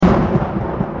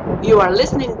You are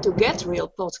listening to Get Real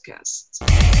Podcast.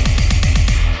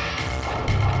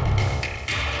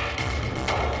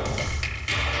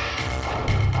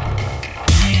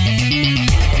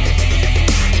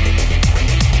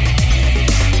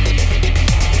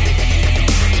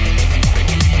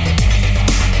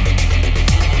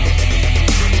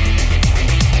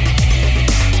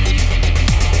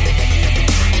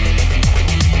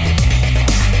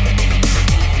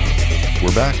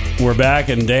 We're back,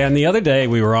 and Dan, the other day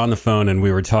we were on the phone and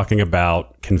we were talking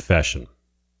about confession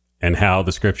and how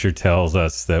the scripture tells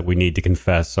us that we need to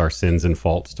confess our sins and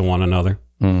faults to one another.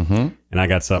 Mm-hmm. And I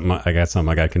got something I got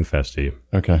to confess to you.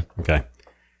 Okay.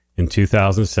 In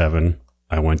 2007,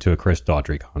 I went to a Chris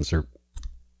Daughtry concert.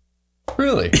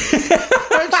 Really?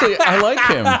 Actually, I like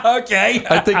him. Okay.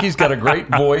 I think he's got a great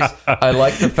voice. I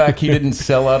like the fact he didn't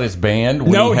sell out his band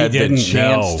when he had the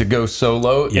chance to go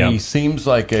solo. Yep. And he seems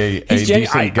like a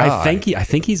decent guy. I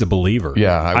think he's a believer.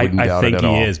 Yeah, I wouldn't doubt it at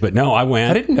all. I think he is, but no, I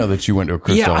went. I didn't know that you went to a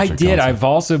Chris Daughtry concert. Yeah, I did. I've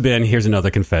also been, here's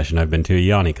another confession, I've been to a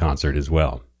Yanni concert as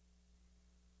well.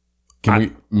 Can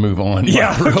we move on?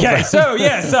 Yeah, okay. So,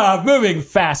 yes, moving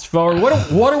fast forward.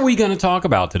 What are we going to talk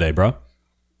about today, bro?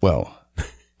 Well...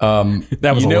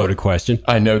 that was a loaded question.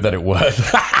 I know that it was.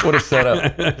 What a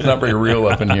setup. It's not very real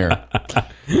up in here.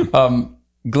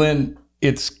 Glenn,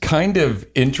 it's kind of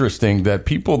interesting that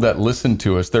people that listen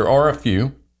to us, there are a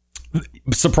few.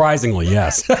 Surprisingly,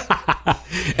 yes.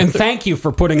 And thank you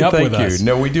for putting up with us. Thank you.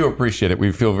 No, we do appreciate it.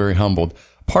 We feel very humbled.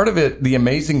 Part of it, the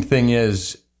amazing thing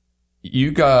is, you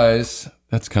guys,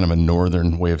 that's kind of a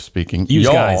northern way of speaking. Use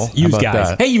guys.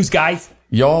 That? Hey, use guys.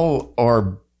 Y'all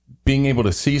are being able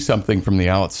to see something from the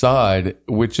outside,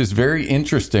 which is very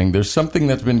interesting. There's something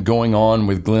that's been going on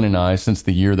with Glenn and I since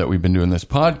the year that we've been doing this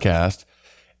podcast,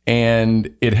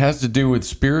 and it has to do with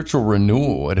spiritual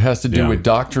renewal. It has to do with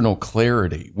doctrinal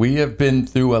clarity. We have been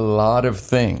through a lot of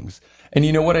things. And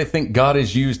you know what? I think God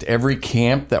has used every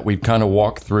camp that we've kind of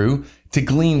walked through to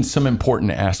glean some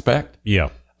important aspect. Yeah.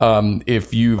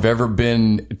 If you've ever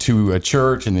been to a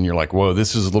church and then you're like, whoa,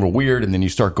 this is a little weird. And then you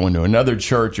start going to another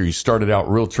church, or you started out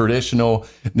real traditional,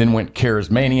 then went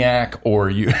charismaniac, or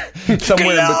you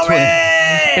somewhere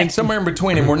in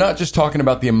between. And we're not just talking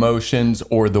about the emotions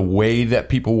or the way that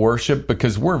people worship,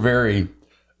 because we're very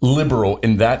liberal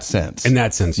in that sense. In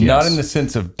that sense, yes. Not in the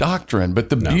sense of doctrine, but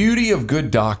the beauty of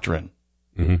good doctrine.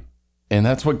 Mm-hmm. And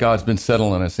that's what God's been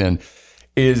settling us in,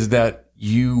 is that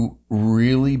you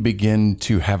really begin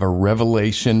to have a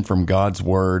revelation from God's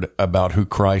word about who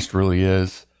Christ really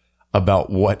is,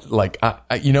 about what, like,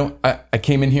 I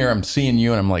came in here, I'm seeing you,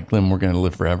 and I'm like, Glenn, we're going to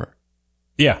live forever.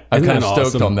 Yeah. I'm kind of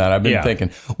stoked on that. I've been thinking,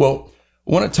 well,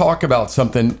 I want to talk about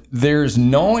something. There's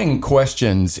gnawing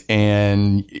questions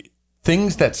and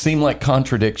things that seem like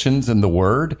contradictions in the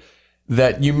word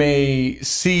that you may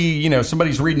see,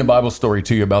 somebody's reading a Bible story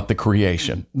to you about the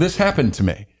creation. This happened to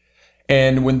me.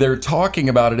 And when they're talking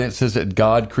about it, it says that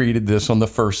God created this on the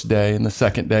first day and the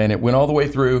second day, and it went all the way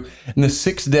through in the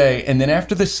sixth day. And then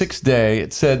after the sixth day,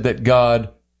 it said that God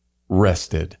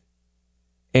rested.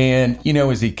 And,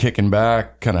 is he kicking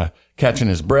back, kind of catching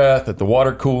his breath at the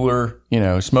water cooler,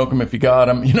 smoke him if you got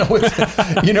him, you know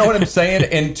what I'm saying?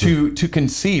 And to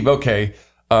conceive, okay,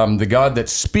 the God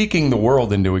that's speaking the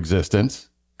world into existence,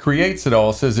 creates it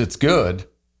all, says it's good.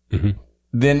 Mm-hmm.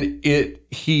 Then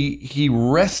he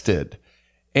rested.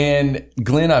 And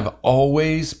Glenn, I've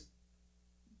always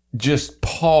just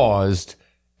paused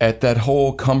at that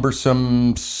whole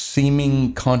cumbersome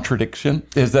seeming contradiction.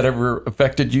 Has that ever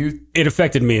affected you? It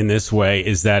affected me in this way,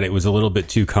 is that it was a little bit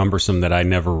too cumbersome that I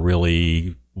never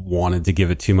really wanted to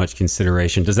give it too much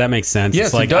consideration. Does that make sense? Yes,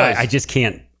 it's like, it does. I just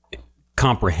can't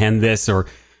comprehend this, or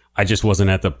I just wasn't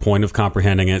at the point of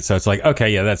comprehending it. So it's like, okay,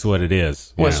 yeah, that's what it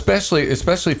is. Well, especially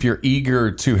if you're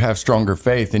eager to have stronger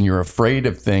faith and you're afraid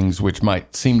of things which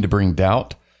might seem to bring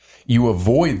doubt, you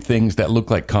avoid things that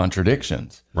look like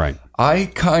contradictions. Right.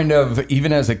 I kind of,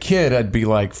 even as a kid, I'd be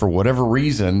like, for whatever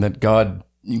reason that God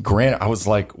granted, I was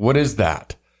like, what is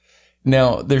that?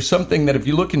 Now, there's something that if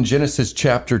you look in Genesis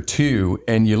chapter 2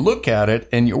 and you look at it,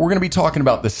 and we're going to be talking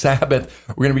about the Sabbath,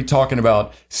 we're going to be talking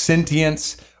about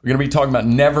sentience, we're going to be talking about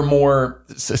nevermore,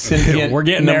 sentient. We're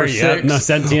getting number there, 6. No,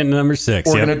 sentient number 6.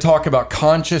 We're going to talk about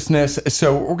consciousness.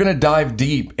 So we're going to dive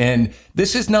deep, and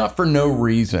this is not for no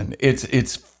reason.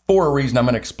 It's for a reason. I'm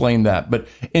going to explain that. But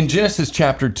in Genesis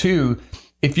chapter 2,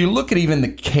 if you look at even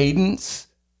the cadence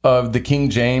of the King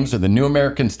James or the New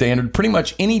American Standard, pretty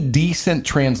much any decent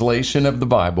translation of the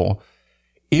Bible,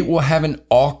 it will have an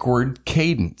awkward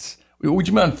cadence. Would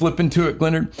you mind flipping to it,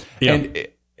 Leonard? Yeah. And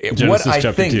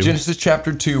Genesis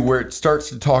chapter 2, where it starts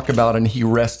to talk about, and he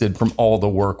rested from all the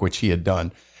work which he had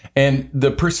done. And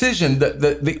the precision,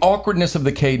 the awkwardness of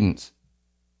the cadence,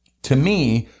 to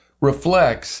me,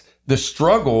 reflects the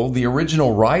struggle the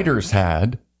original writers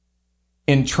had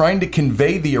in trying to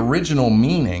convey the original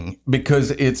meaning,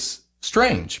 because it's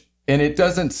strange and it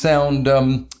doesn't sound,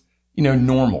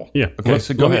 normal. Yeah. Okay.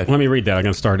 So go ahead. Let me read that. I'm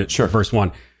going to start at verse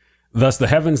 1. Thus the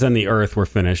heavens and the earth were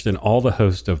finished, and all the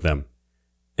host of them.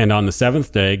 And on the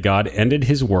seventh day, God ended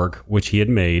his work which he had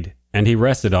made, and he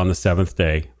rested on the seventh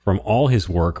day from all his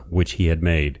work which he had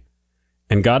made.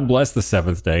 And God blessed the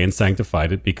seventh day and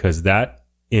sanctified it, because that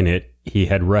in it he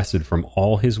had rested from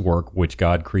all his work which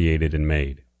God created and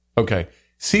made. Okay.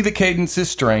 See, the cadence is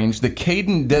strange. The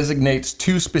cadence designates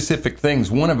two specific things.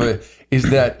 One of it is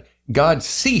that God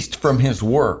ceased from his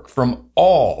work, from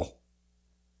all.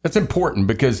 That's important,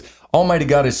 because Almighty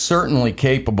God is certainly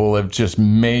capable of just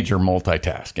major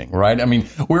multitasking, right? I mean,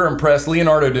 we're impressed.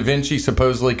 Leonardo da Vinci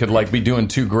supposedly could be doing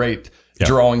two great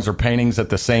drawings or paintings at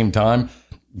the same time.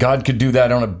 God could do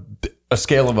that on a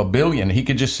scale of 1 billion. He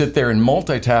could just sit there and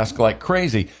multitask like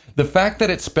crazy. The fact that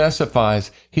it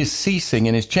specifies his ceasing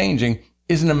and his changing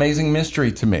is an amazing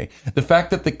mystery to me. The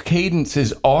fact that the cadence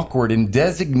is awkward and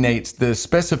designates the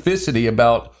specificity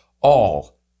about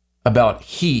all, about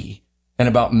he, and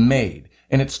about made.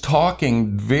 And it's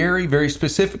talking very, very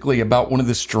specifically about one of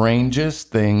the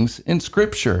strangest things in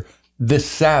Scripture, the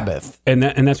Sabbath. And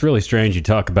that's really strange. You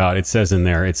talk about, it says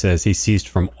he ceased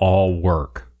from all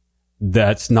work.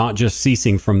 That's not just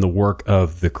ceasing from the work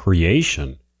of the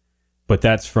creation, but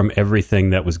that's from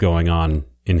everything that was going on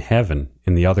in heaven,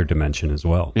 in the other dimension as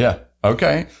well. Yeah.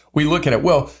 Okay. We look at it.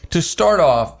 Well, to start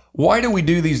off, why do we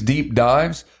do these deep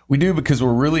dives? We do because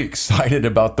we're really excited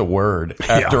about the word.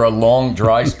 After a long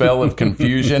dry spell of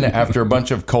confusion, after a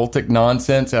bunch of cultic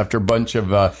nonsense, after a bunch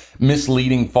of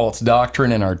misleading false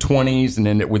doctrine in our 20s and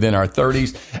then within our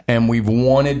 30s, and we've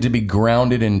wanted to be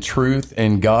grounded in truth,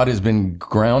 and God has been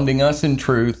grounding us in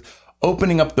truth,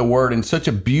 opening up the word in such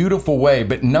a beautiful way,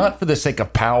 but not for the sake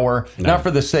of power, not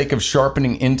for the sake of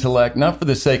sharpening intellect, not for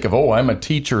the sake of, I'm a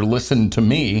teacher, listen to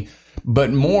me,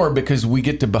 but more because we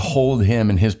get to behold him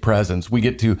in his presence. We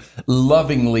get to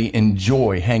lovingly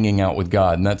enjoy hanging out with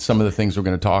God. And that's some of the things we're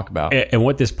going to talk about. And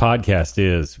what this podcast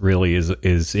is really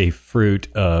is a fruit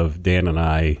of Dan and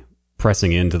I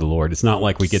pressing into the Lord. It's not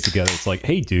like we get together. It's like,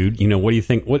 hey, dude, what do you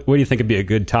think? What do you think would be a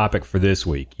good topic for this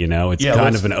week? It's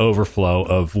kind of an overflow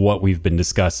of what we've been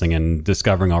discussing and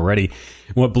discovering already.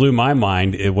 What blew my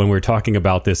mind when we were talking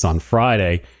about this on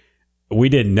Friday, we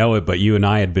didn't know it, but you and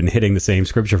I had been hitting the same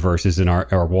scripture verses in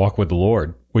our walk with the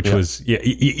Lord, which was,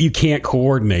 you can't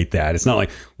coordinate that. It's not like,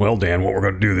 well, Dan, what we're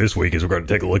going to do this week is we're going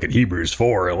to take a look at Hebrews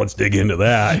 4. Let's dig into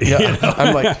that. Yeah.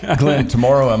 I'm like, Glenn,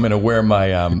 tomorrow I'm going to wear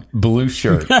my blue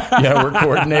shirt. Yeah, we're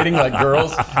coordinating like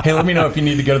girls. Hey, let me know if you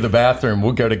need to go to the bathroom.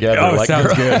 We'll go together. Oh,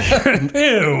 sounds good.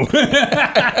 Ew.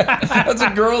 That's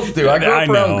what girls do. I grew up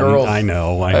around girls. I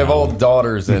know. I have all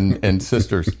daughters and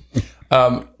sisters.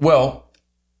 Well,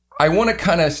 I want to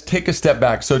kind of take a step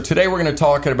back. So today we're going to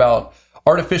talk about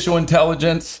artificial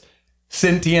intelligence,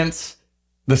 sentience,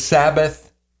 the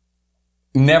Sabbath,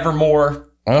 nevermore.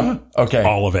 Okay.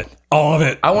 All of it.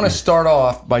 I want to start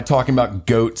off by talking about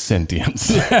goat sentience.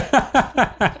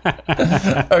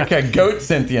 Okay, goat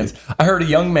sentience. I heard a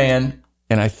young man,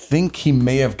 and I think he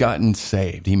may have gotten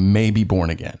saved. He may be born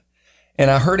again. And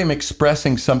I heard him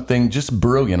expressing something just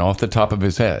brilliant off the top of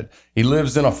his head. He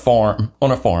lives on a farm.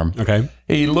 Okay.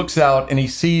 He looks out and he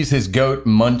sees his goat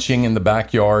munching in the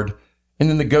backyard. And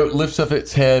then the goat lifts up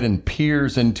its head and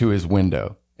peers into his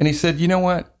window. And he said, you know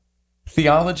what?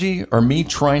 Theology, or me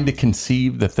trying to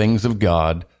conceive the things of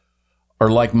God,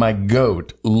 are like my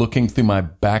goat looking through my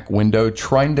back window,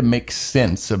 trying to make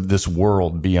sense of this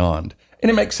world beyond. And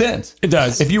it makes sense. It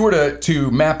does. If you were to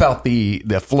map out the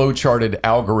flow-charted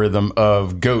algorithm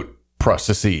of goat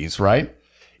processes, right?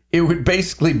 It would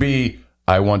basically be,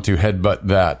 I want to headbutt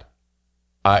that.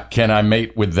 Can I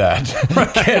mate with that?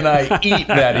 Can I eat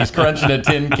that? He's crunching a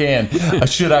tin can.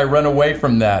 Should I run away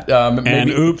from that? And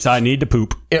oops, I need to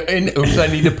poop. And oops, I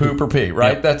need to poop or pee,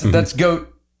 right? Yep. That's goat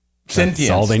sentience.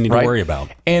 That's all they need to worry about.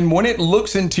 And when it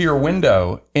looks into your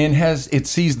window and it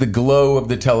sees the glow of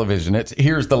the television, it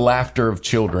hears the laughter of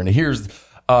children, it hears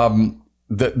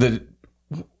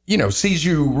sees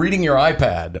you reading your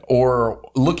iPad or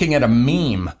looking at a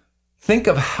meme. Think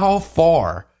of how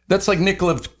far. That's like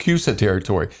Nikola Tesla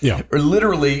territory. Yeah. Or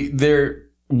literally,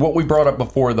 what we brought up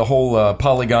before, the whole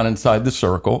polygon inside the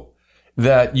circle,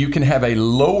 that you can have a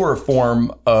lower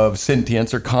form of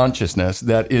sentience or consciousness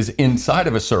that is inside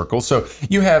of a circle. So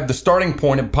you have the starting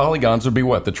point of polygons would be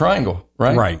what? The triangle,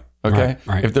 right? Right. Okay.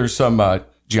 Right. If there's some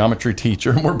geometry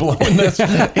teacher, and we're blowing this.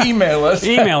 Email us.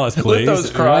 Email us, please.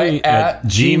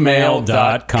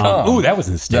 lithoscry@gmail.com. Ooh, that was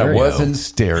in stereo. That was in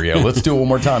stereo. Let's do it one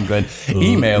more time, Glenn.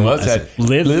 Email us at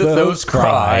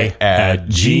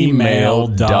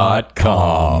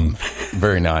lithoscry@gmail.com.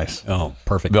 Very nice. Oh,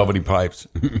 perfect. Velvety pipes.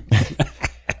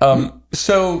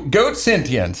 So, goat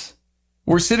sentience.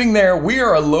 We're sitting there. We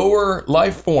are a lower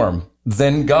life form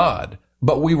than God,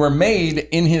 but we were made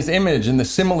in his image, in the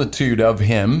similitude of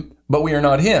him, but we are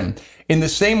not him. In the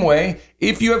same way,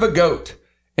 if you have a goat,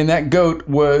 and that goat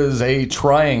was a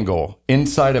triangle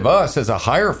inside of us as a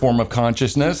higher form of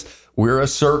consciousness, we're a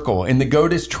circle, and the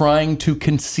goat is trying to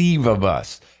conceive of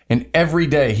us. And every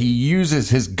day he uses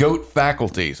his goat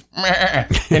faculties,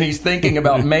 and he's thinking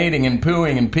about mating and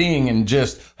pooing and peeing and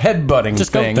just headbutting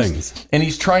things. And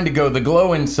he's trying to go, the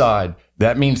glow inside,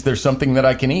 that means there's something that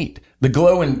I can eat. The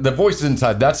glow and the voices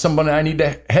inside, that's someone I need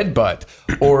to headbutt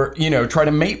or, try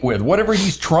to mate with. Whatever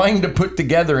he's trying to put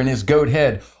together in his goat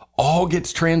head all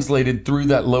gets translated through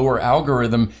that lower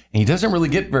algorithm, and he doesn't really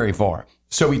get very far.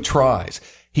 So he tries.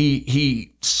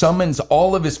 He summons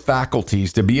all of his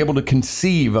faculties to be able to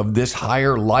conceive of this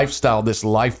higher lifestyle, this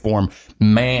life form,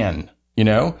 man,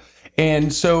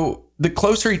 And so the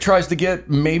closer he tries to get,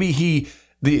 maybe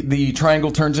the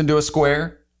triangle turns into a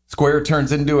square. Square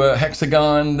turns into a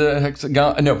pentagon, then a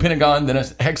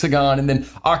hexagon, and then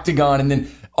octagon, and then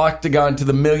octagon to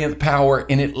the millionth power.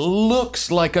 And it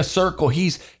looks like a circle.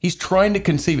 He's trying to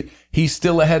conceive it. He's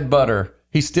still a headbutter.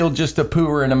 He's still just a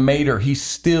pooer and a mater. He's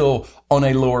still on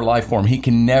a lower life form. He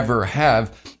can never have.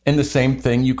 And the same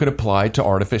thing you could apply to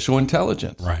artificial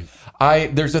intelligence. Right.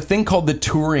 There's a thing called the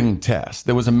Turing test.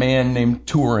 There was a man named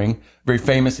Turing, very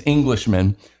famous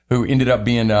Englishman, who ended up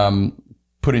being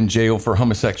put in jail for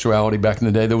homosexuality back in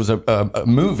the day. There was a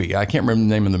movie. I can't remember the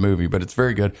name of the movie, but it's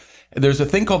very good. There's a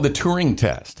thing called the Turing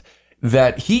test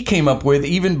that he came up with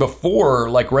even before,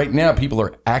 like right now, people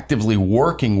are actively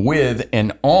working with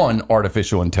and on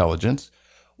artificial intelligence.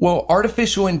 Well,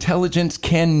 artificial intelligence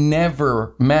can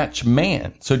never match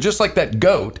man. So just like that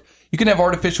goat, you can have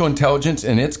artificial intelligence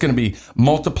and it's going to be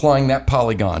multiplying that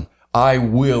polygon. I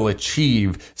will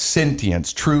achieve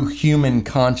sentience, true human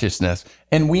consciousness.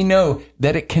 And we know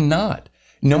that it cannot.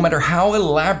 No matter how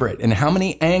elaborate and how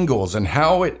many angles and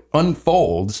how it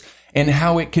unfolds and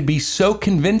how it could be so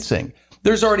convincing,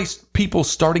 there's already people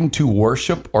starting to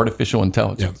worship artificial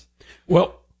intelligence. Yeah.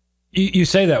 Well, you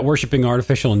say that worshiping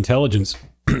artificial intelligence,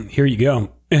 here you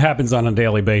go. It happens on a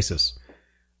daily basis.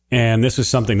 And this is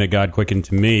something that God quickened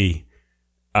to me.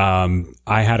 I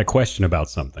had a question about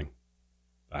something.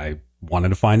 I wanted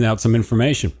to find out some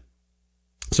information.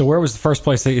 So where was the first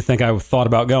place that you think I thought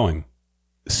about going?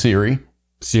 Siri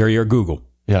or Google?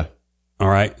 Yeah. All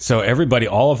right. So everybody,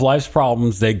 all of life's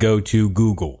problems, they go to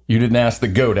Google. You didn't ask the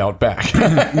goat out back.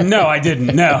 No, I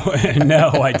didn't. No,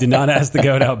 I did not ask the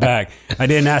goat out back. I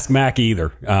didn't ask Mac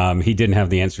either. He didn't have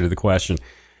the answer to the question.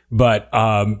 But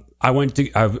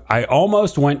I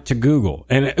almost went to Google,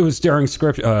 and it was during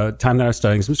time that I was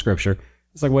studying some scripture.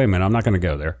 It's like, wait a minute, I'm not going to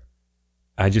go there.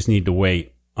 I just need to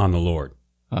wait on the Lord.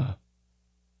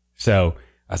 So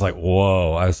I was like,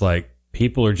 whoa. I was like,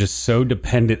 people are just so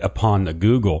dependent upon the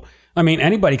Google. I mean,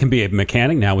 anybody can be a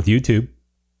mechanic now with YouTube.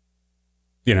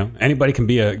 Anybody can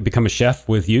become a chef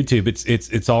with YouTube.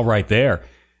 It's all right there.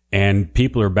 And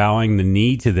people are bowing the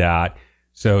knee to that.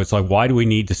 So it's like, why do we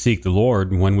need to seek the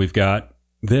Lord when we've got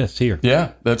this here?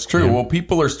 Yeah, that's true. Yeah. Well,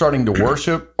 people are starting to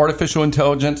worship artificial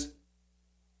intelligence.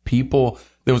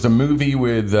 There was a movie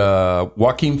with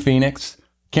Joaquin Phoenix.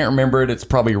 Can't remember it. It's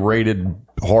probably rated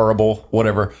horrible,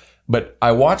 whatever. But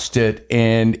I watched it,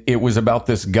 and it was about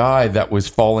this guy that was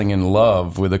falling in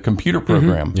love with a computer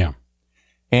program. Mm-hmm. Yeah.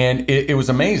 And it was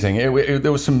amazing.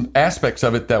 There was some aspects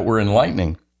of it that were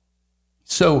enlightening.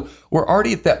 So we're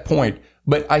already at that point.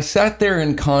 But I sat there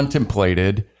and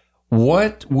contemplated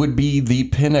what would be the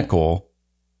pinnacle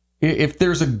if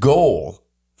there's a goal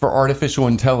for artificial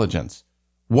intelligence.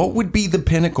 What would be the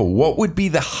pinnacle? What would be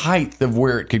the height of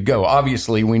where it could go?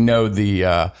 Obviously, we know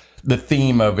the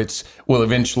theme of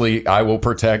eventually I will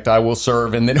protect, I will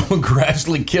serve, and then it will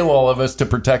gradually kill all of us to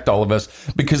protect all of us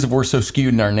because we're so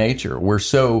skewed in our nature. We're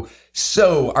so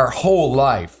our whole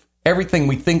life, everything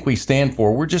we think we stand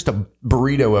for, we're just a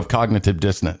burrito of cognitive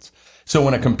dissonance. So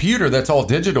when a computer that's all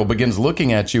digital begins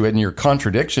looking at you and your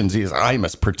contradictions, I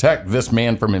must protect this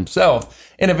man from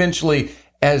himself. And eventually,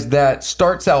 as that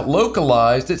starts out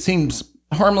localized, it seems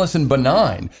harmless and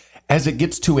benign. As it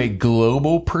gets to a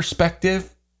global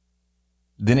perspective,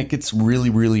 then it gets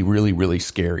really, really, really, really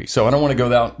scary. So I don't want to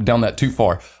go down that too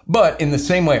far. But in the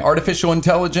same way, artificial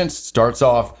intelligence starts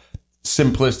off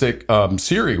simplistic.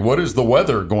 Siri, what is the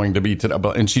weather going to be today?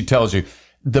 And she tells you.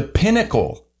 The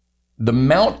pinnacle, the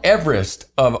Mount Everest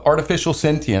of artificial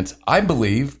sentience, I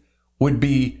believe, would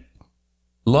be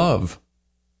love.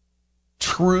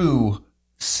 True,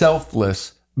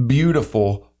 selfless,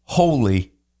 beautiful,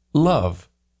 holy love.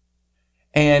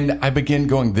 And I begin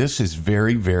going, this is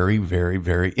very, very, very,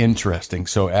 very interesting.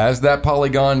 So as that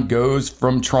polygon goes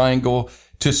from triangle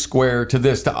to square to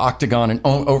this to octagon and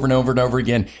over and over and over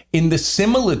again, in the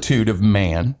similitude of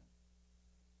man,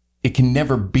 it can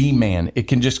never be man. It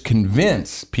can just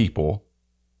convince people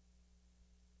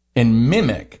and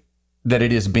mimic that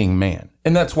it is being man.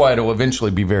 And that's why it'll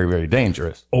eventually be very, very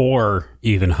dangerous. Or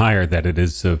even higher, that it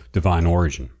is of divine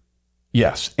origin.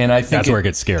 Yes. And I think that's where it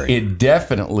gets scary. It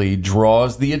definitely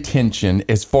draws the attention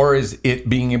as far as it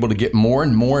being able to get more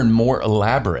and more and more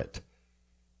elaborate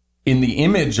in the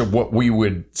image of what we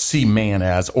would see man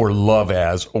as, or love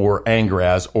as, or anger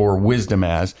as, or wisdom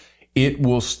as. It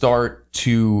will start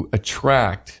to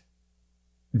attract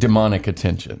demonic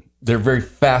attention. They're very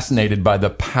fascinated by the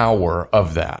power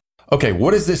of that. Okay,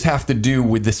 what does this have to do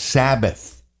with the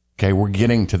Sabbath? Okay, we're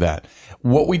getting to that.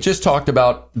 What we just talked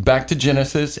about, back to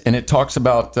Genesis, and it talks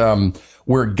about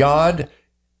where God,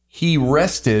 he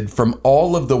rested from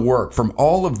all of the work, from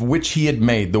all of which he had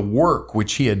made, the work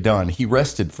which he had done. He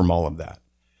rested from all of that.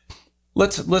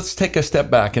 Let's take a step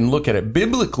back and look at it.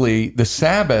 Biblically, the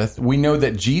Sabbath, we know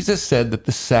that Jesus said that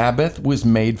the Sabbath was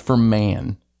made for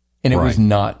man, and it was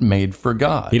not made for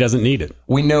God. He doesn't need it.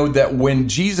 We know that when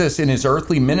Jesus, in his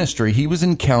earthly ministry, he was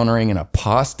encountering an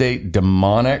apostate,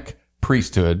 demonic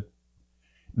priesthood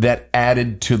that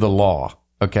added to the law,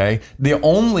 okay? The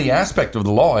only aspect of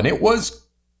the law, and it was,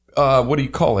 what do you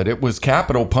call it? It was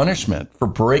capital punishment for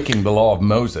breaking the law of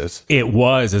Moses. It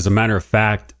was, as a matter of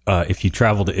fact, if you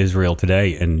travel to Israel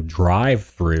today and drive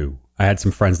through, I had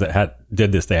some friends that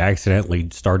did this. They accidentally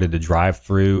started to drive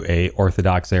through a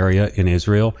Orthodox area in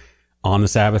Israel on the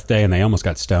Sabbath day, and they almost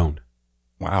got stoned.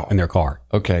 Wow. In their car.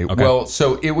 Okay. Well,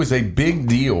 so it was a big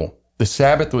deal. The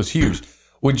Sabbath was huge.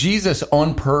 Well, Jesus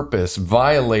on purpose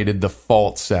violated the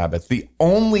false Sabbath. The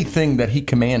only thing that he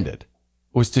commanded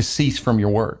was to cease from your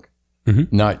work.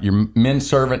 Mm-hmm. Not your men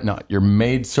servant, not your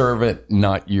maid servant,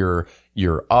 not your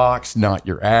ox, not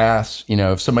your ass. You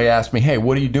know, if somebody asked me, hey,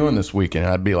 what are you doing this weekend?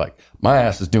 I'd be like, my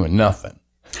ass is doing nothing.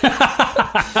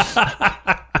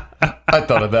 I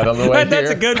thought of that on the way That's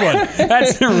here. a good one.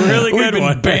 That's a really good We've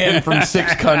one. been banned from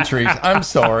 6 countries. I'm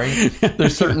sorry.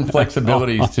 There's certain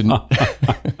flexibilities to...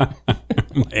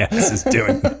 My ass is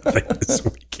doing nothing this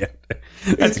weekend.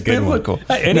 That's a good biblical.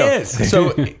 One. It is.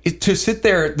 So to sit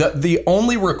there, the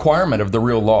only requirement of the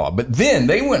real law, but then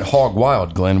they went hog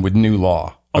wild, Glenn, with new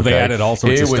law. Oh, they added all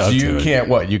sorts of stuff to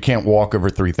it. You can't walk over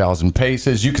 3,000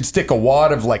 paces. You could stick a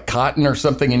wad of like cotton or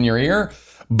something in your ear,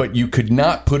 but you could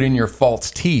not put in your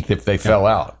false teeth if they fell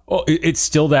out. Well, it's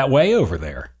still that way over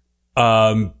there.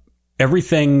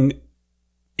 Everything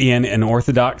in an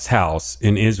Orthodox house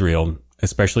in Israel,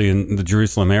 especially in the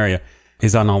Jerusalem area,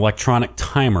 is on an electronic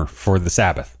timer for the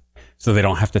Sabbath. So they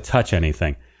don't have to touch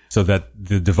anything. So that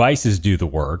the devices do the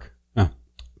work.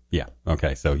 Yeah.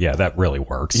 Okay. So yeah, that really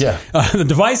works. Yeah. The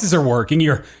devices are working.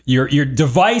 Your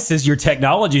devices, your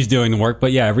technology is doing the work.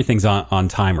 But yeah, everything's on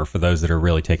timer for those that are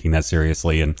really taking that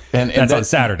seriously. And that's that, on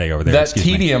Saturday over there. That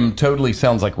tedium totally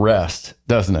sounds like rest,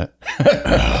 doesn't it?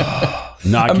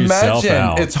 Knock yourself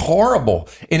out. It's horrible.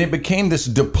 And it became this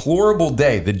deplorable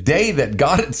day, the day that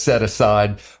God had set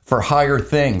aside for higher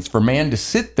things, for man to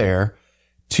sit there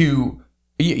to,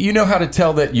 you know how to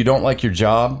tell that you don't like your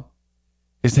job?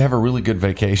 Is to have a really good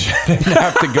vacation and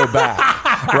have to go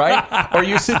back, right? Or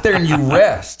you sit there and you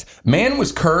rest. Man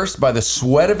was cursed by the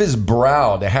sweat of his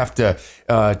brow to have to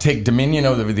take dominion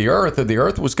over the earth, or the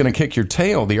earth was going to kick your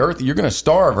tail. The earth, you're going to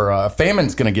starve, or a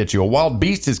famine's going to get you. A wild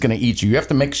beast is going to eat you. You have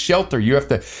to make shelter. You have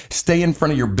to stay in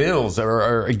front of your bills,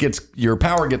 or your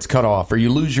power gets cut off, or you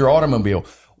lose your automobile.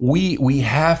 We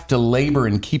have to labor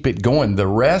and keep it going. The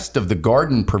rest of the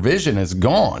garden provision is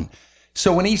gone.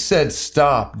 So when he said,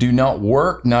 stop, do not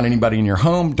work, not anybody in your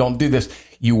home, don't do this.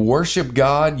 You worship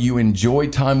God, you enjoy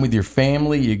time with your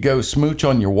family, you go smooch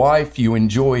on your wife, you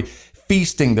enjoy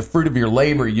feasting, the fruit of your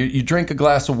labor, you drink a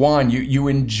glass of wine, you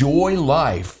enjoy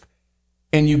life,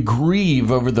 and you grieve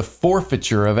over the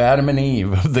forfeiture of Adam and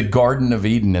Eve, of the Garden of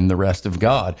Eden and the rest of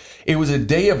God. It was a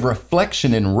day of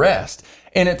reflection and rest.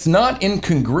 And it's not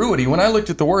incongruity. When I looked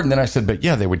at the word and then I said, but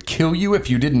yeah, they would kill you if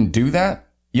you didn't do that.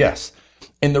 Yes.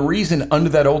 And the reason under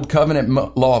that old covenant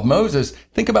law of Moses,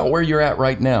 think about where you're at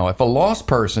right now. If a lost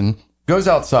person goes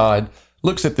outside,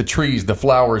 looks at the trees, the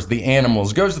flowers, the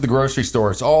animals, goes to the grocery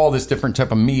store, it's all this different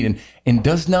type of meat, and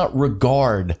does not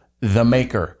regard the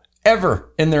maker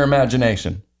ever in their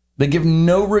imagination. They give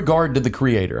no regard to the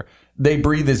creator. They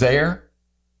breathe his air.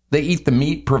 They eat the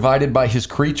meat provided by his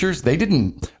creatures.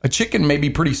 A chicken may be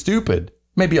pretty stupid,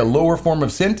 maybe a lower form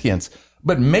of sentience,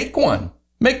 but make one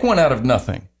out of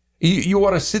nothing. You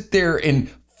ought to sit there and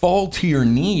fall to your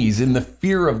knees in the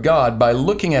fear of God by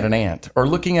looking at an ant or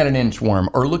looking at an inchworm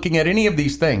or looking at any of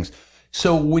these things.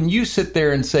 So when you sit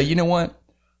there and say, you know what,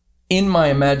 in my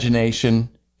imagination,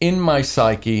 in my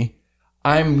psyche,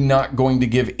 I'm not going to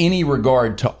give any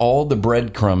regard to all the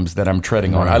breadcrumbs that I'm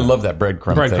treading on. I love that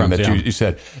breadcrumb thing that you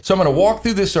said. So I'm going to walk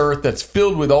through this earth that's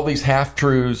filled with all these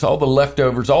half-truths, all the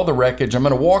leftovers, all the wreckage. I'm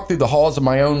going to walk through the halls of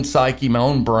my own psyche, my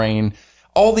own brain,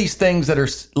 all these things that are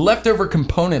leftover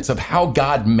components of how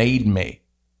God made me.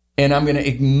 And I'm going to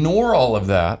ignore all of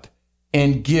that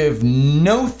and give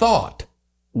no thought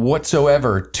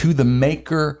whatsoever to the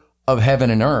maker of heaven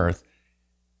and earth.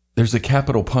 There's a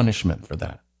capital punishment for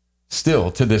that.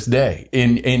 Still to this day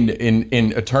in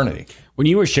eternity. When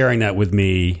you were sharing that with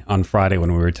me on Friday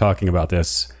when we were talking about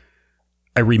this,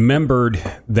 I remembered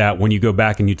that when you go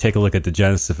back and you take a look at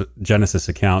the Genesis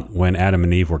account when Adam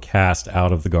and Eve were cast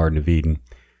out of the Garden of Eden,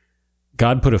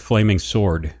 God put a flaming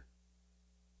sword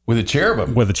with a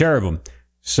cherubim,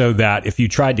 so that if you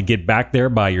tried to get back there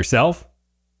by yourself,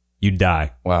 you'd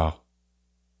die. Wow.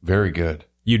 Very good.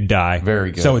 You'd die.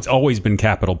 Very good. So it's always been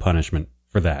capital punishment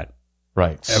for that.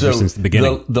 Right. Ever since the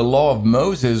beginning. The law of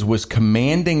Moses was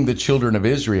commanding the children of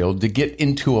Israel to get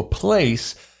into a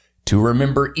place to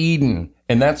remember Eden.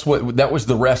 And that was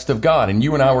the rest of God. And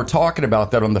you and I were talking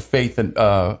about that on the faith and,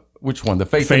 which one? The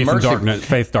faith and mercy.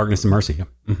 Faith, darkness, and mercy.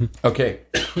 Mm-hmm. Okay.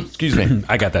 Excuse me.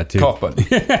 I got that too. Cough button.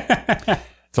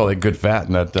 It's all that good fat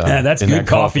in that. That's good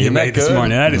coffee you made this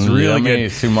morning. That is really good.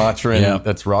 Sumatra, and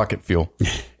that's rocket fuel.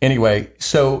 Anyway,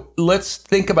 so let's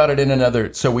think about it in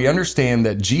another. So we understand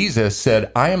that Jesus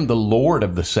said, I am the Lord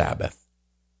of the Sabbath.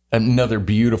 Another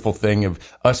beautiful thing of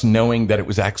us knowing that it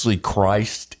was actually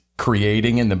Christ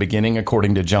creating in the beginning,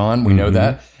 according to John. We know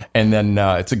that. And then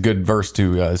it's a good verse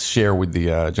to share with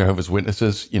the Jehovah's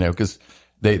Witnesses, because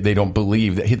they don't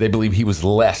believe that they believe he was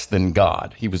less than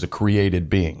God. He was a created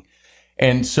being.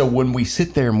 And so when we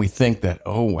sit there and we think that,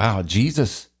 oh, wow,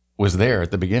 Jesus was there at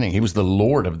the beginning. He was the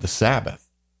Lord of the Sabbath,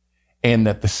 and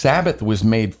that the Sabbath was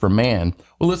made for man.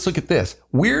 Well, let's look at this.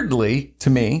 Weirdly,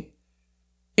 to me,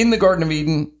 in the Garden of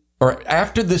Eden, or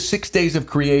after the 6 days of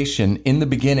creation in the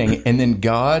beginning, and then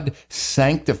God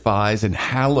sanctifies and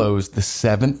hallows the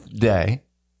seventh day.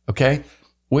 Okay.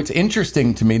 What's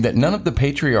interesting to me that none of the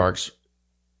patriarchs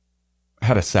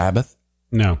had a Sabbath.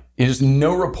 No. There's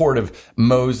no report of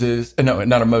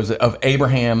of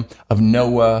Abraham, of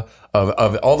Noah,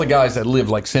 of all the guys that lived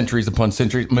like centuries upon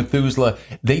centuries, Methuselah.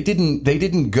 They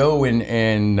didn't go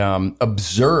and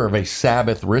observe a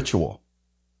Sabbath ritual.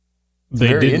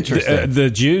 Very interesting. The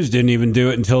Jews didn't even do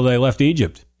it until they left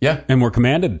Egypt. Yeah. And were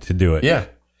commanded to do it. Yeah.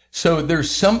 So there's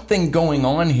something going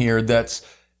on here that's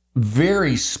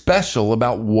very special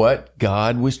about what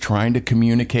God was trying to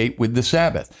communicate with the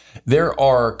Sabbath. There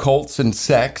are cults and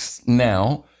sects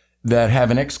now that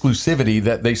have an exclusivity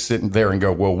that they sit there and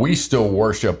go, well, we still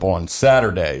worship on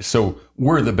Saturday, so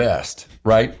we're the best,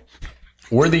 right?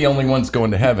 We're the only ones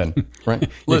going to heaven,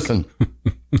 right? Listen,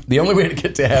 the only way to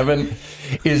get to heaven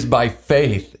is by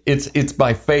faith. It's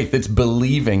by faith. It's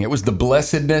believing. It was the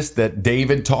blessedness that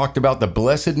David talked about, the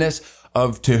blessedness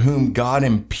of to whom God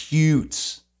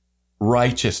imputes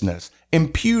righteousness,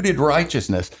 imputed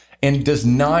righteousness, and does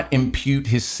not impute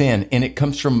his sin. And it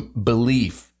comes from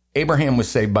belief. Abraham was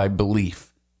saved by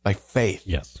belief, by faith.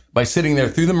 Yes. By sitting there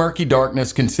through the murky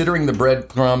darkness, considering the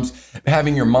breadcrumbs,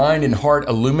 having your mind and heart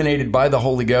illuminated by the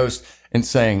Holy Ghost, and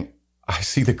saying, I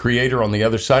see the Creator on the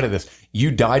other side of this. You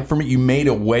died for me. You made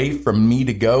a way for me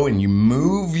to go, and you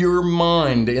move your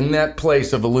mind in that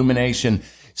place of illumination.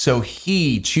 So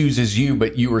he chooses you,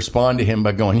 but you respond to him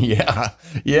by going,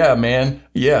 yeah, man.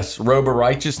 Yes. Robe of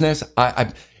righteousness.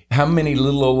 How many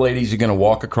little old ladies are going to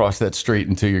walk across that street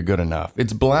until you're good enough?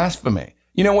 It's blasphemy.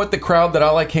 You know what? The crowd that I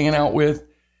like hanging out with,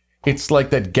 it's like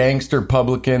that gangster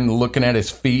publican looking at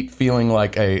his feet, feeling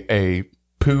like a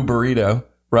poo burrito,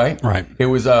 right? Right. It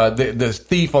was, the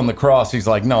thief on the cross. He's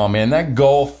like, no, man, that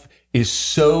gulf is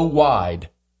so wide.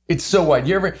 It's so wide.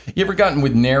 You ever gotten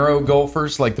with narrow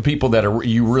golfers? Like the people that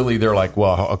they're like,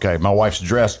 well, okay, my wife's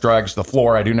dress drags the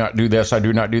floor. I do not do this. I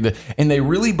do not do that. And they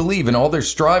really believe in all their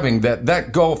striving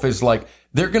that golf is like,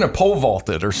 they're going to pole vault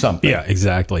it or something. Yeah,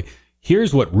 exactly.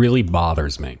 Here's what really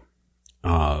bothers me.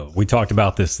 We talked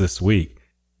about this week.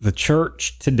 The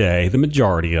church today, the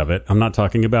majority of it, I'm not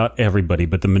talking about everybody,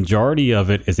 but the majority of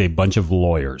it is a bunch of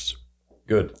lawyers.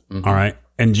 Good. Mm-hmm. All right.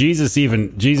 And Jesus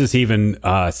even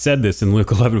said this in Luke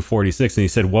 11:46, and he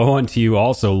said, woe unto you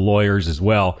also, lawyers as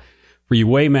well, For you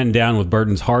weigh men down with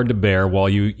burdens hard to bear, while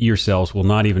you yourselves will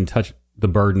not even touch the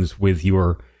burdens with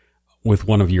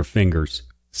one of your fingers.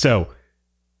 So,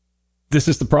 this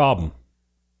is the problem.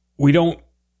 We don't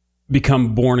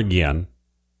become born again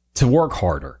to work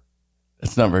harder.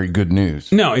 That's not very good news.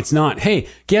 No, it's not. Hey,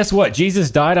 guess what?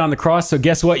 Jesus died on the cross, so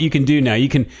guess what you can do now? You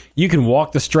can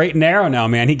walk the straight and narrow now,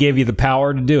 man. He gave you the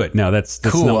power to do it. No, that's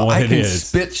cool. Not what it is.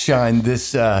 I can spit shine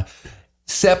this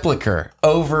sepulcher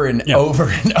over and over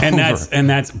and over. And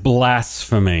that's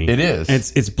blasphemy. It is.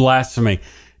 It's blasphemy.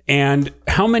 And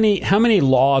how many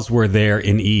laws were there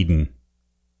in Eden,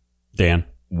 Dan?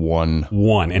 One.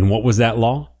 And what was that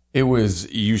law? It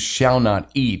was, you shall not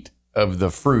eat of the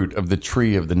fruit of the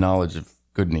tree of the knowledge of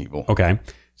good and evil. Okay.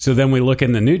 So then we look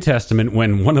in the New Testament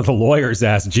when one of the lawyers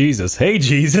asked Jesus, "Hey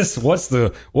Jesus, what's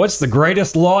the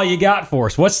greatest law you got for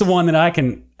us? What's the one that I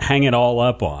can hang it all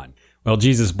up on?" Well,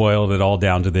 Jesus boiled it all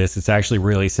down to this. It's actually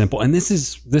really simple. And this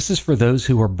is for those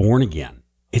who are born again.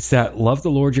 It's that love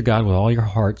the Lord your God with all your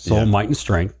heart, soul, might, and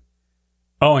strength.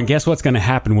 Oh, and guess what's going to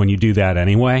happen when you do that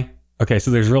anyway? Okay,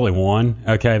 so there's really one.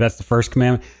 Okay, that's the first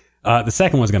commandment. The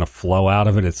second one's going to flow out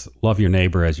of it. It's love your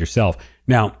neighbor as yourself.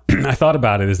 Now, I thought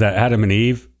about it is that Adam and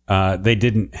Eve, they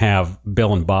didn't have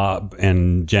Bill and Bob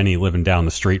and Jenny living down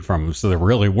the street from them. So there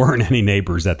really weren't any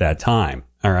neighbors at that time.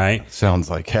 All right. Sounds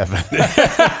like heaven.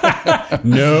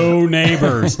 No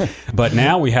neighbors. But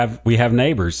now we have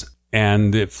neighbors,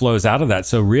 and it flows out of that.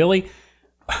 So really,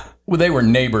 well, they were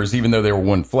neighbors, even though they were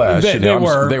one flesh. They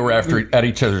were. They were at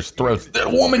each other's throats.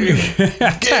 That woman you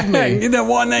gave me. The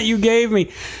one that you gave me.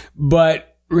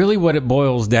 But really what it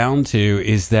boils down to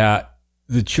is that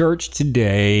the church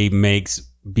today makes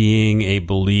being a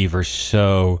believer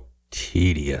so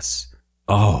tedious.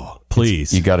 Oh,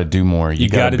 please. You got to do more. You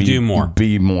got to do more.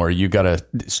 Be more. You got to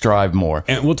strive more.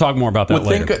 And we'll talk more about that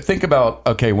later. Think about,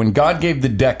 okay, when God gave the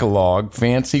Decalogue,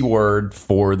 fancy word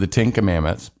for the 10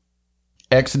 Commandments,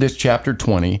 Exodus chapter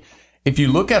 20, if you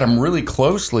look at them really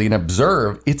closely and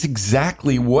observe, it's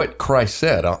exactly what Christ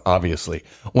said, obviously.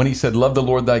 When he said, love the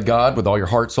Lord thy God with all your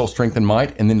heart, soul, strength, and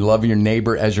might, and then love your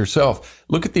neighbor as yourself.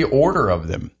 Look at the order of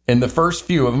them. And the first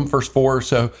few of them, first 4 or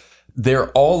so, they're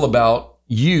all about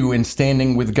you and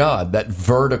standing with God, that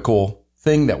vertical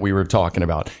thing that we were talking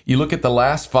about. You look at the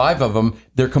last 5 of them,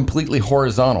 they're completely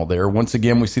horizontal. There, once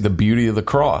again, we see the beauty of the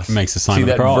cross. It makes the sign of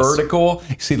the cross. See that vertical,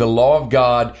 you see the law of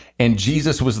God, and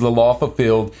Jesus was the law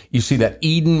fulfilled. You see that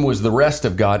Eden was the rest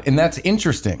of God. And that's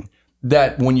interesting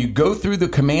that when you go through the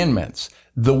commandments,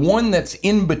 the one that's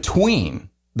in between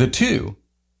the two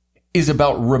is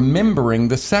about remembering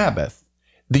the Sabbath.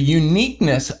 The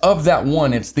uniqueness of that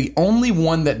one, it's the only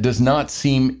one that does not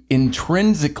seem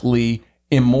intrinsically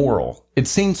immoral. It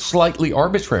seems slightly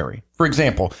arbitrary. For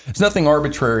example, there's nothing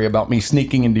arbitrary about me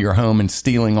sneaking into your home and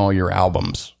stealing all your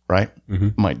albums, right?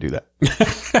 Mm-hmm. Might do that.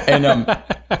 And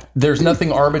there's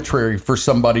nothing arbitrary for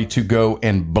somebody to go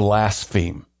and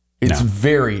blaspheme. It's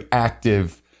very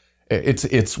active.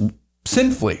 It's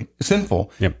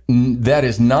sinful. Yep. That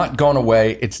has not gone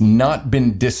away. It's not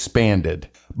been disbanded.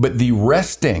 But the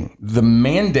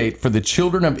mandate for the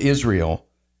children of Israel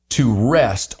to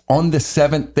rest on the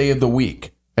 7th day of the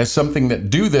week as something that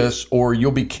do this or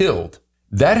you'll be killed,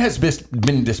 that has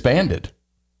been disbanded.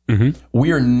 Mm-hmm.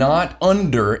 We are not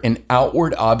under an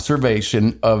outward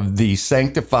observation of the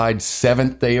sanctified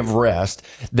 7th day of rest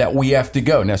that we have to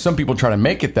go. Now, some people try to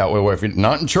make it that way, where if you're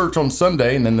not in church on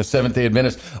Sunday and then the 7th day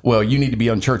Adventist, well, you need to be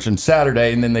on church on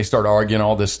Saturday, and then they start arguing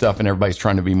all this stuff and everybody's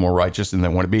trying to be more righteous than they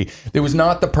want to be. It was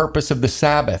not the purpose of the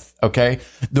Sabbath, okay?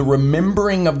 The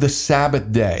remembering of the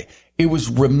Sabbath day. It was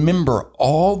remember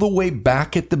all the way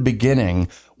back at the beginning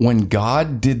when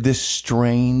God did this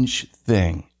strange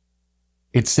thing.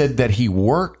 It said that he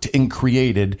worked and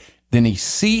created, then he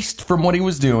ceased from what he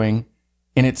was doing,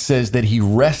 and it says that he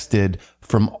rested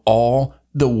from all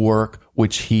the work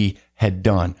which he had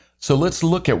done. So let's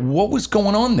look at what was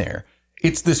going on there.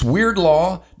 It's this weird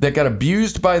law that got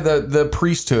abused by the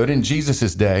priesthood in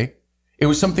Jesus' day. It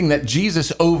was something that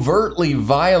Jesus overtly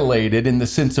violated in the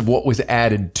sense of what was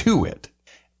added to it.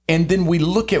 And then we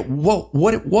look at what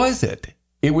was it?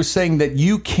 It was saying that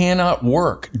you cannot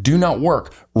work, do not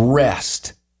work,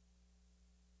 rest.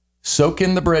 Soak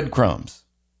in the breadcrumbs.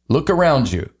 Look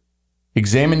around you.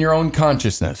 Examine your own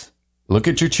consciousness. Look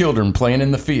at your children playing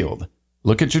in the field.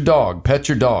 Look at your dog, pet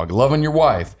your dog, love on your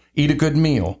wife, eat a good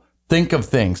meal. Think of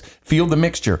things, feel the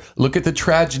mixture. Look at the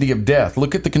tragedy of death.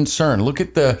 Look at the concern. Look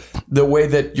at the way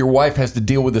that your wife has to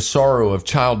deal with the sorrow of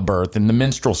childbirth and the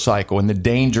menstrual cycle and the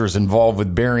dangers involved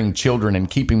with bearing children and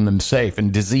keeping them safe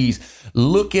and disease.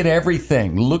 Look at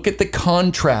everything. Look at the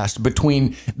contrast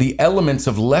between the elements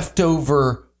of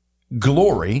leftover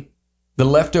glory, the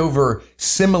leftover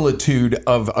similitude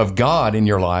of God in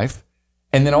your life.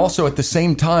 And then also at the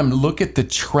same time, look at the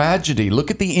tragedy,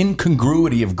 look at the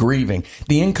incongruity of grieving,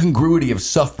 the incongruity of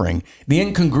suffering, the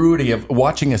incongruity of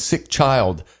watching a sick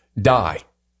child die,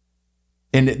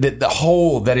 and the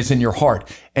hole that is in your heart.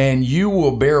 And you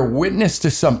will bear witness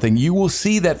to something. You will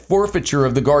see that forfeiture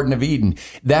of the Garden of Eden.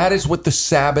 That is what the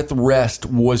Sabbath rest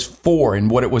was for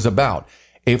and what it was about.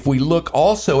 If we look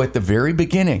also at the very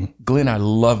beginning, Glenn, I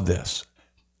love this.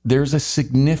 There's a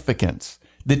significance.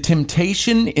 The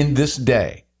temptation in this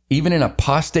day, even in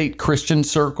apostate Christian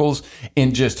circles,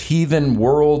 in just heathen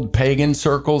world pagan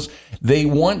circles, they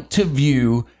want to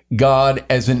view God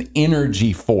as an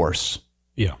energy force.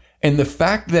 Yeah. And the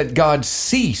fact that God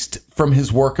ceased from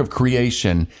his work of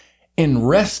creation and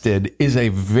rested is a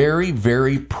very,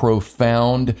 very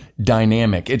profound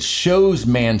dynamic. It shows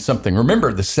man something.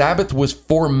 Remember, the Sabbath was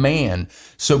for man.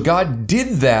 So God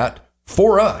did that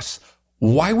for us.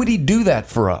 Why would he do that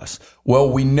for us? Well,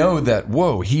 we know that,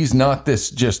 he's not this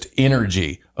just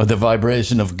energy of the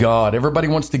vibration of God. Everybody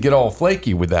wants to get all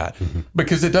flaky with that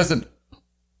because it doesn't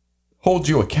hold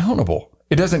you accountable.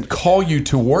 It doesn't call you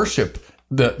to worship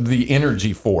the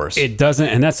energy force. It doesn't.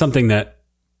 And that's something that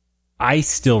I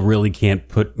still really can't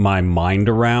put my mind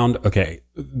around. Okay.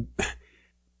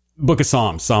 Book of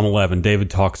Psalms, Psalm 11, David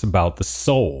talks about the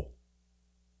soul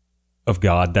of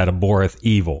God that abhorreth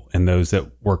evil and those that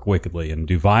work wickedly and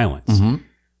do violence. Mm-hmm.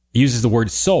 He uses the word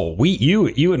soul. You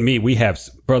and me, we got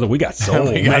soul. We got soul.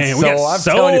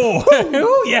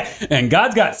 Ooh, yeah. And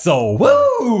God's got soul.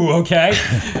 Woo. Okay.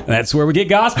 That's where we get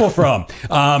gospel from.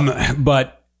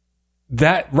 But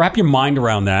that, wrap your mind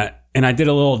around that. And I did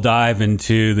a little dive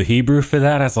into the Hebrew for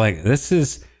that. I was like,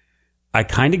 I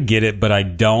kind of get it, but I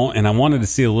don't. And I wanted to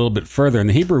see a little bit further. And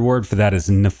the Hebrew word for that is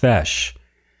nephesh.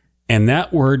 And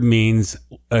that word means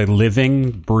a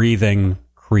living, breathing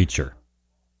creature.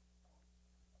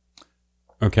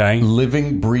 Okay?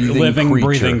 Living,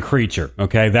 breathing creature.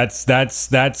 Okay? That's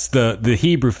the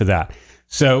Hebrew for that.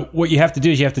 So what you have to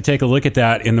do is you have to take a look at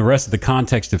that in the rest of the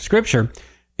context of Scripture,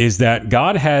 is that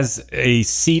God has a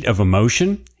seat of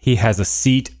emotion. He has a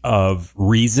seat of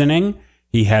reasoning.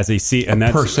 He has a seat, and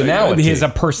that's personality. He has a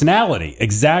personality.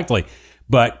 Exactly.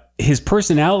 But his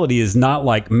personality is not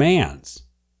like man's.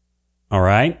 All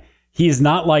right. He is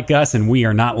not like us and we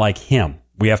are not like him.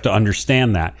 We have to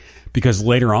understand that, because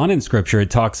later on in Scripture, it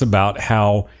talks about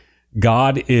how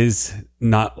God is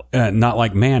not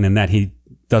like man, in that he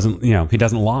doesn't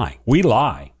lie. We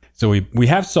lie. So we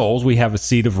have souls. We have a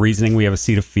seat of reasoning. We have a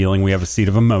seat of feeling. We have a seat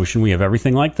of emotion. We have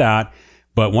everything like that.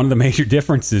 But one of the major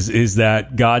differences is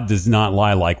that God does not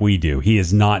lie like we do. He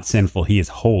is not sinful. He is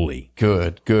holy.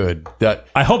 Good.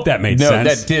 I hope that made sense. No,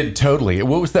 that did totally.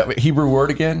 What was that Hebrew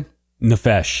word again?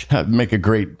 Nephesh. That'd make a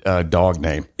great dog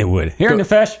name. It would. Here,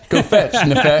 Nephesh. Go fetch,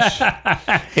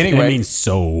 Nephesh. Anyway. It means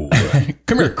soul.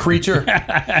 Come here, creature.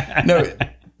 No,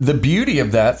 the beauty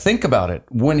of that, think about it.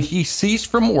 When he ceased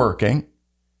from working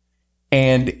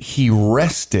and he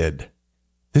rested,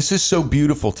 this is so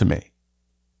beautiful to me.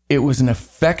 It was an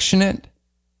affectionate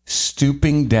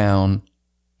stooping down.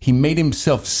 He made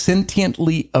himself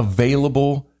sentiently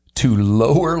available to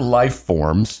lower life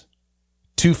forms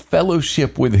to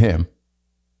fellowship with him.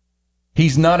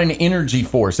 He's not an energy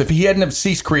force. If he hadn't have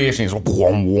ceased creation, he's like,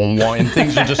 and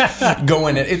things are just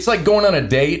going. It's like going on a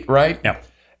date, right? Yeah.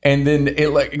 And then,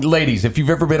 ladies, if you've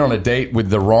ever been on a date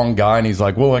with the wrong guy and he's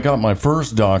like, well, I got my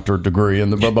first doctorate degree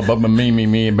and the blah, blah, blah,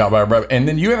 me, blah, blah, blah. And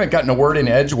then you haven't gotten a word in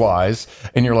edgewise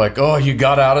and you're like, oh, you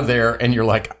got out of there and you're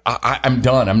like, I'm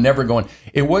done. I'm never going.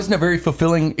 It wasn't a very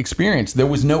fulfilling experience. There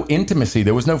was no intimacy.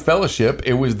 There was no fellowship.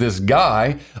 It was this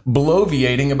guy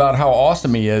bloviating about how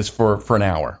awesome he is for an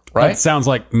hour, right? That sounds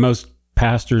like most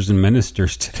pastors and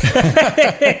ministers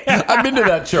today. I've been to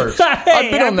that church. I've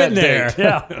been on that date.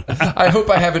 Yeah. I hope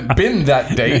I haven't been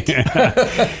that date.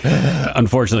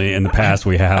 Unfortunately, in the past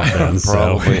we have been.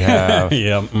 Probably have.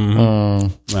 Yeah.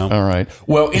 Mm-hmm. Well, all right.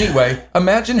 Well, anyway,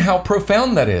 imagine how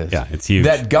profound that is. Yeah, it's huge.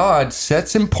 That God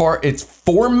sets him apart. It's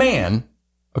for man.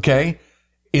 Okay.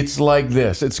 It's like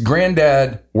this. It's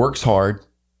granddad works hard.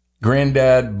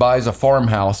 Granddad buys a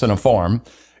farmhouse and a farm.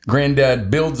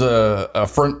 Granddad builds a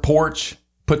front porch,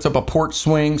 puts up a porch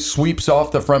swing, sweeps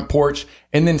off the front porch,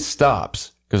 and then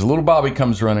stops because little Bobby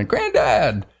comes running,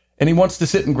 Granddad, and he wants to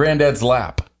sit in Granddad's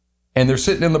lap. And they're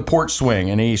sitting in the porch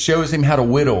swing, and he shows him how to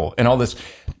whittle and all this.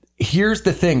 Here's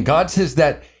the thing. God says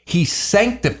that he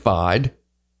sanctified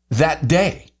that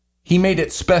day. He made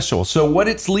it special. So what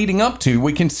it's leading up to,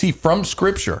 we can see from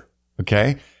Scripture,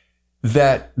 okay,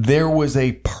 that there was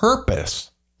a purpose.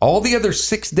 All the other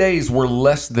 6 days were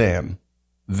less than.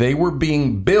 They were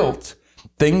being built.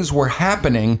 Things were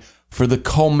happening for the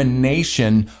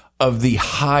culmination of the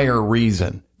higher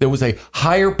reason. There was a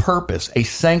higher purpose, a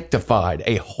sanctified,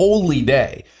 a holy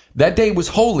day. That day was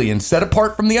holy and set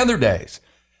apart from the other days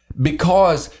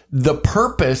because the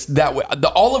purpose that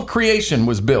all of creation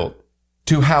was built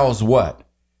to house what?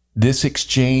 This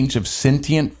exchange of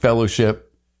sentient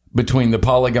fellowship between the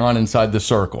polygon inside the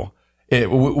circle.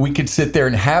 We could sit there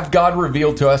and have God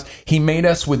revealed to us. He made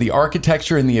us with the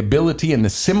architecture and the ability and the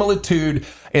similitude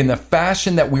and the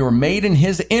fashion that we were made in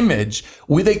his image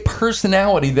with a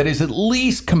personality that is at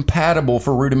least compatible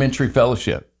for rudimentary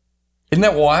fellowship. Isn't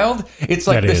that wild? It's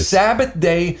like the Sabbath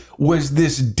day was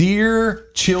this dear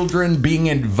children being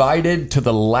invited to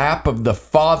the lap of the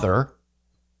Father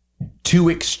to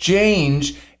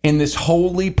exchange in this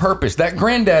holy purpose. That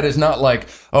granddad is not like,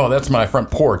 oh, that's my front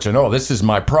porch and oh, this is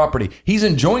my property. He's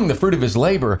enjoying the fruit of his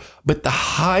labor, but the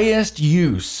highest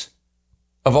use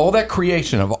of all that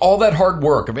creation, of all that hard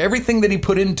work, of everything that he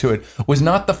put into it was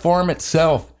not the farm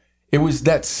itself. It was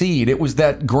that seed. It was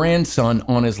that grandson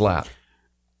on his lap.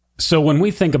 So when we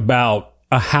think about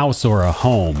a house or a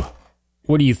home,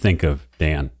 what do you think of,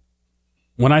 Dan?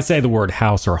 When I say the word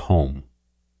house or home,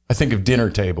 I think of dinner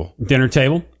table. Dinner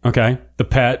table, okay. The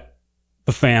pet,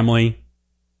 the family,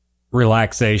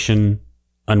 relaxation,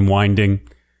 unwinding,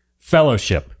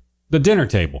 fellowship, the dinner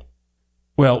table.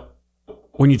 Well,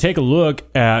 when you take a look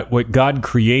at what God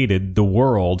created, the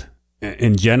world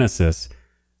in Genesis,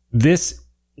 this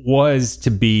was to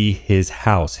be his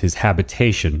house, his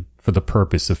habitation for the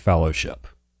purpose of fellowship.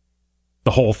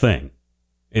 The whole thing.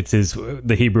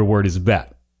 The Hebrew word is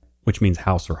bet, which means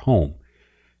house or home.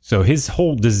 So his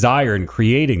whole desire in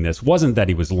creating this wasn't that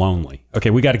he was lonely. Okay,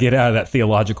 we got to get out of that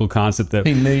theological concept that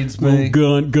he needs me.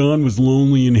 God was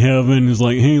lonely in heaven. It's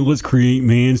like, hey, let's create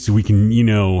man so we can,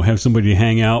 have somebody to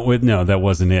hang out with. No, that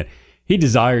wasn't it. He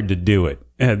desired to do it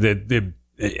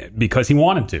because he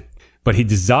wanted to. But he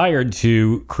desired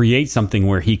to create something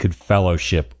where he could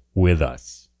fellowship with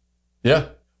us. Yeah.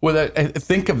 Well,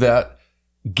 think of that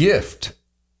gift.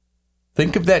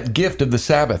 Think of that gift of the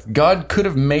Sabbath. God could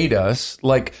have made us,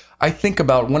 like, I think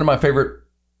about one of my favorite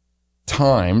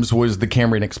times was the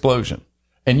Cambrian explosion.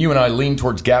 And you and I lean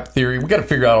towards gap theory. We got to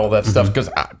figure out all that stuff because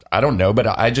I don't know, but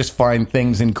I just find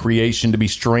things in creation to be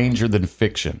stranger than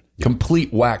fiction. Yeah.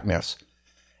 Complete whackness.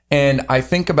 And I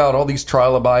think about all these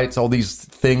trilobites, all these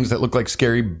things that look like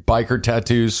scary biker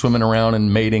tattoos swimming around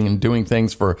and mating and doing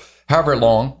things for however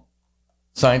long.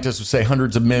 Scientists would say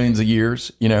hundreds of millions of years,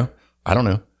 I don't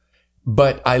know.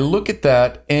 But I look at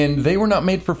that and they were not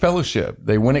made for fellowship.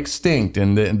 They went extinct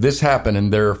and this happened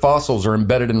and their fossils are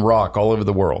embedded in rock all over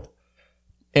the world.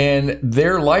 And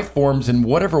their life forms in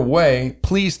whatever way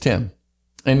pleased him.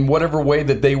 In whatever way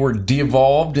that they were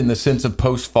de-evolved in the sense of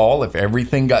post-fall, if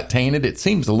everything got tainted, it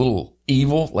seems a little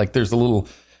evil. Like there's a little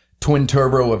twin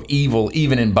turbo of evil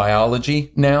even in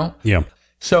biology now. Yeah.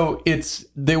 So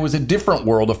there was a different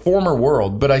world, a former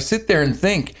world. But I sit there and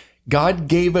think, God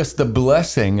gave us the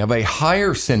blessing of a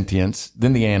higher sentience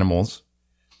than the animals.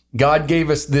 God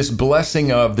gave us this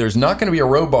blessing of there's not going to be a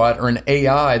robot or an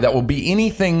AI that will be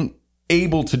anything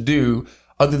able to do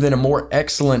other than a more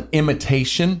excellent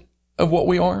imitation of what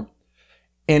we are.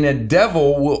 And a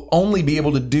devil will only be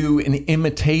able to do an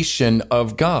imitation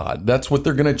of God. That's what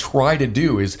they're going to try to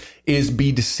do is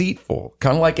be deceitful,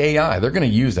 kind of like AI. They're going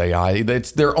to use AI.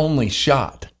 That's their only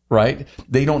shot, right?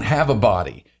 They don't have a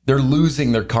body. They're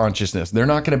losing their consciousness. They're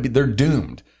not going to be, they're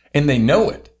doomed. And they know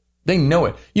it. They know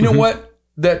it. You know what?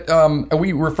 That,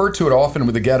 we refer to it often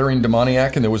with the Gadarene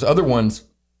demoniac, and there was other ones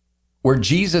where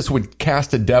Jesus would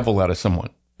cast a devil out of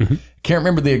someone. Can't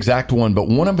remember the exact one, but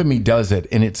one of them he does it,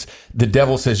 and it's the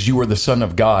devil says, "You are the Son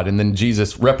of God," and then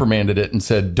Jesus reprimanded it and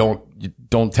said,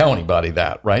 "Don't tell anybody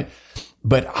that," right?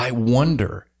 But I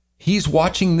wonder, he's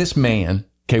watching this man.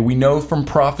 Okay, we know from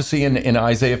prophecy in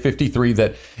Isaiah 53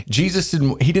 that Jesus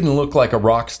didn't look like a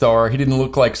rock star. He didn't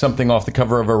look like something off the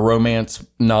cover of a romance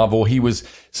novel. He was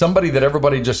somebody that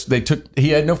everybody he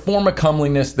had no form of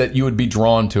comeliness that you would be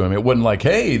drawn to him. It wasn't like,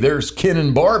 hey, there's Ken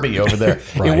and Barbie over there.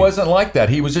 Right. It wasn't like that.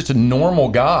 He was just a normal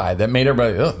guy that made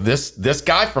everybody, oh, this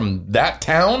guy from that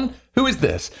town? Who is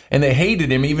this? And they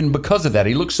hated him even because of that.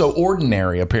 He looked so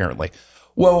ordinary, apparently.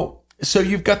 Well, so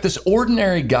you've got this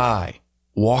ordinary guy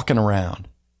walking around.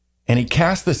 And he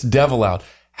cast this devil out.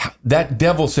 That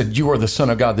devil said, "You are the Son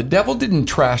of God." The devil didn't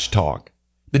trash talk.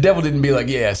 The devil didn't be like,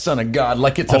 "Yeah, Son of God,"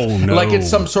 like it's like it's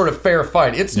some sort of fair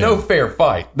fight. It's no fair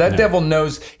fight. That devil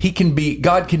knows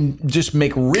God can just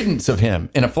make riddance of him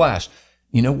in a flash.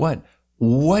 You know what?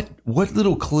 What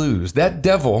little clues? That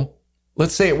devil,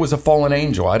 let's say it was a fallen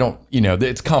angel.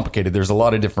 It's complicated. There's a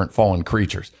lot of different fallen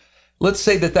creatures. Let's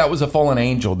say that was a fallen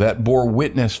angel that bore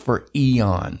witness for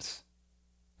eons.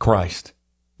 Christ,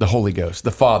 the Holy Ghost,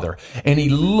 the Father. And he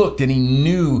looked and he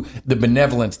knew the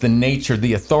benevolence, the nature,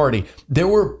 the authority. There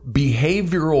were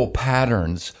behavioral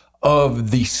patterns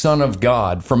of the Son of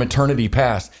God from eternity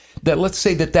past that, let's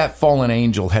say that fallen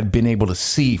angel had been able to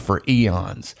see for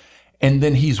eons. And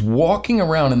then he's walking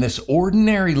around in this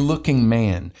ordinary looking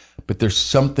man, but there's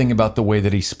something about the way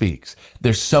that he speaks.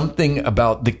 There's something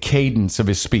about the cadence of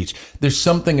his speech. There's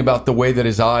something about the way that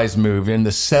his eyes move and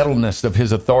the settledness of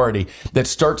his authority that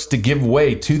starts to give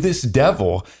way to this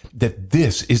devil, that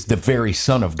this is the very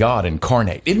Son of God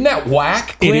incarnate. Isn't that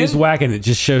whack, Glenn? It is whack, and it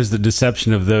just shows the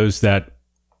deception of those that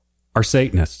are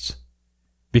Satanists.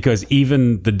 Because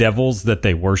even the devils that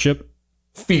they worship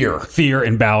fear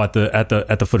and bow at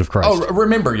the foot of Christ. Oh,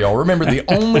 remember, y'all. Remember, the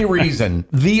only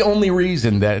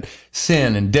reason that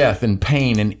sin and death and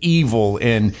pain and evil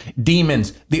and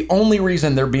demons, the only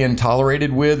reason they're being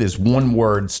tolerated with is one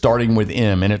word starting with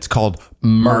M, and it's called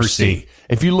mercy.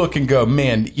 If you look and go,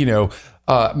 man,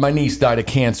 my niece died of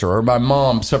cancer, or my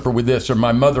mom suffered with this, or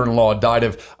my mother-in-law died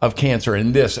of cancer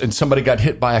and this, and somebody got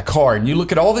hit by a car, and you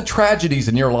look at all the tragedies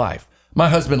in your life. My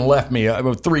husband left me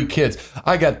with 3 kids.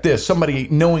 I got this. Somebody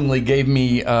knowingly gave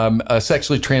me a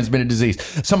sexually transmitted disease.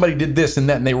 Somebody did this and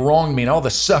that, and they wronged me, and all the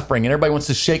suffering, and everybody wants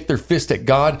to shake their fist at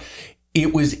God.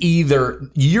 It was either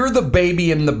you're the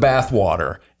baby in the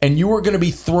bathwater, and you are going to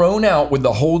be thrown out with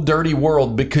the whole dirty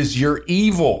world because you're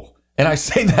evil. And I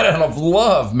say that out of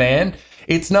love, man.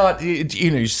 It's not,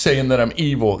 you're saying that I'm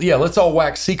evil. Yeah, let's all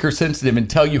wax seeker sensitive and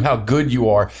tell you how good you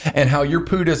are and how your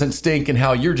poo doesn't stink and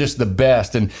how you're just the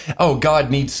best. And, oh, God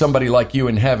needs somebody like you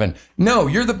in heaven. No,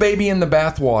 you're the baby in the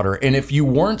bathwater. And if you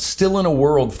weren't still in a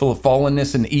world full of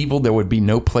fallenness and evil, there would be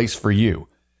no place for you.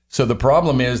 So the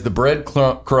problem is the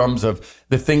breadcrumbs of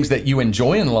the things that you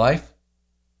enjoy in life.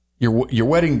 Your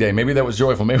wedding day, maybe that was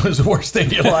joyful. Maybe it was the worst day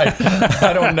of your life.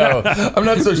 I don't know. I'm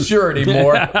not so sure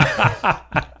anymore.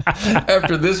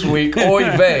 After this week, oy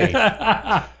vey.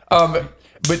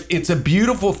 But it's a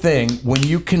beautiful thing when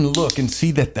you can look and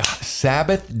see that the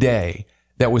Sabbath day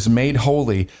that was made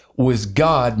holy was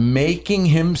God making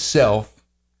himself,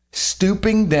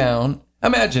 stooping down.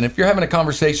 Imagine if you're having a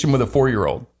conversation with a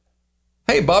 4-year-old.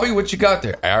 Hey, Bobby, what you got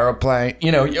there? Aeroplane,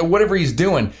 whatever he's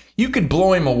doing. You could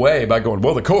blow him away by going,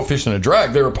 well, the coefficient of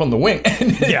drag there upon the wing.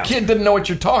 And the kid didn't know what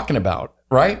you're talking about,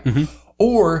 right? Mm-hmm.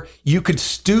 Or you could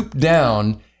stoop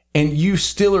down and you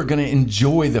still are going to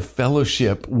enjoy the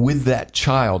fellowship with that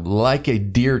child like a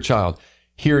dear child.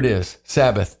 Here it is,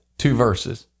 Sabbath, 2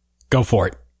 verses. Go for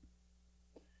it.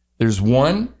 There's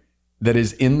one that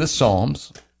is in the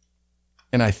Psalms,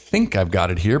 and I think I've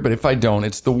got it here, but if I don't,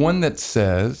 it's the one that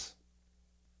says,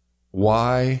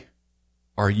 why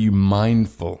are you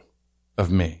mindful of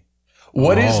me?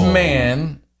 What is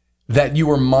man that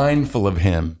you are mindful of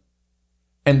him?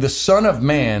 And the Son of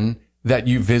Man that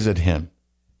you visit him?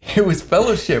 It was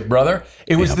fellowship, brother.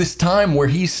 It was this time where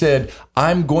he said,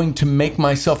 I'm going to make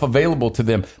myself available to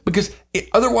them. Because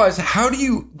otherwise, how do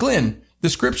you, Glenn, the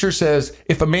scripture says,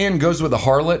 if a man goes with a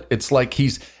harlot, it's like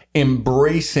he's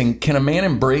embracing. Can a man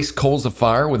embrace coals of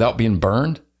fire without being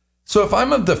burned? So if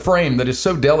I'm of the frame that is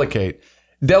so delicate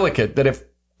that if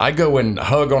I go and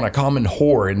hug on a common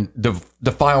whore and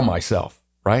defile myself,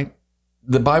 right?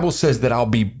 The Bible says that I'll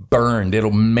be burned.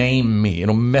 It'll maim me.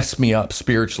 It'll mess me up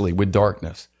spiritually with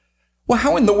darkness. Well,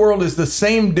 how in the world is the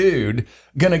same dude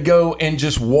going to go and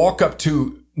just walk up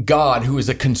to God, who is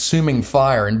a consuming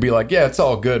fire, and be like, yeah, it's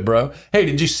all good, bro. Hey,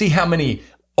 did you see how many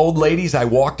old ladies I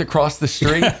walked across the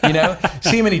street,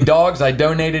 see how many dogs I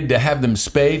donated to have them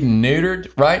spayed and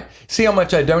neutered, right? See how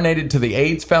much I donated to the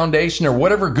AIDS Foundation or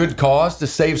whatever good cause to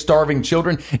save starving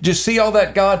children. Just see all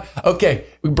that, God? Okay,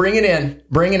 bring it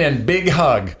in, big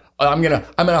hug. I'm going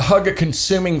to hug a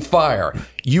consuming fire.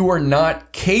 You are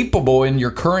not capable in your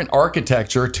current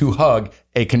architecture to hug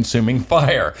a consuming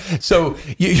fire. So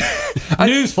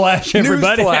newsflash,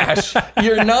 everybody. Newsflash,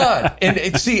 you're not.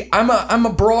 And see, I'm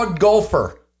a broad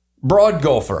golfer.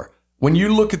 When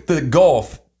you look at the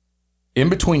gulf in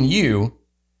between you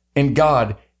and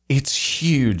God, it's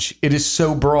huge. It is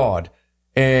so broad.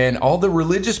 And all the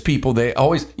religious people, they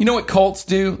always, you know what cults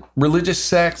do? Religious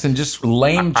sects and just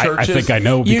lame churches. I think I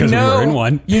know because we were in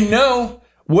one.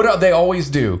 What they always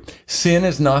do? Sin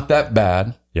is not that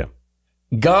bad. Yeah.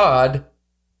 God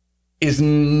is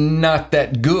not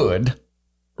that good,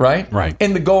 right? Right.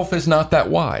 And the gulf is not that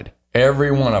wide.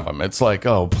 Every one of them. It's like,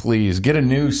 oh, please get a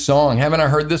new song. Haven't I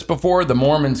heard this before? The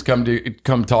Mormons come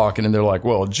talking and they're like,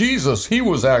 well, Jesus, he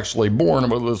was actually born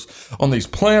with us on these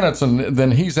planets, and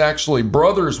then he's actually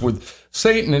brothers with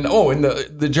Satan, and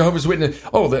the Jehovah's Witness.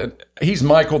 He's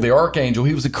Michael the archangel.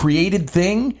 He was a created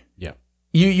thing. Yeah.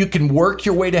 You can work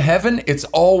your way to heaven. It's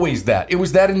always that. It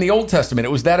was that in the Old Testament.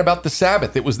 It was that about the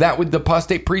Sabbath. It was that with the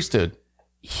apostate priesthood.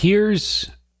 Here's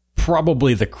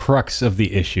probably the crux of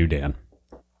the issue, Dan.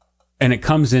 And it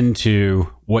comes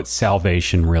into what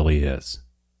salvation really is.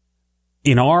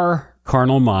 In our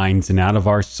carnal minds and out of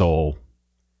our soul,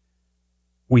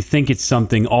 we think it's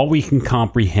something, all we can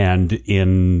comprehend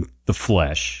in the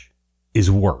flesh is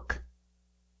work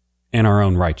and our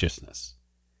own righteousness.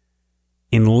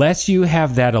 Unless you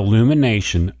have that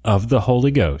illumination of the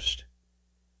Holy Ghost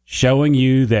showing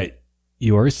you that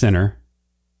you're a sinner,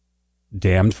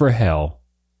 damned for hell,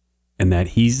 and that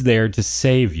he's there to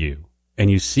save you,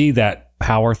 and you see that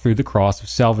power through the cross of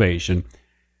salvation,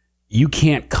 you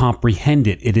can't comprehend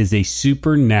it. It is a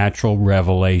supernatural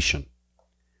revelation.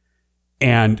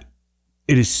 And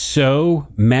it is so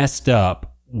messed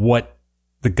up what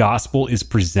the gospel is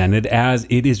presented as.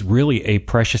 It is really a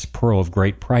precious pearl of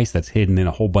great price that's hidden in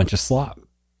a whole bunch of slop.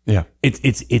 Yeah.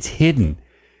 It's hidden.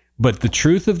 But the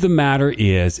truth of the matter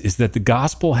is that the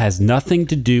gospel has nothing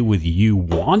to do with you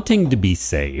wanting to be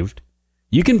saved.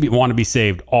 You can want to be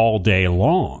saved all day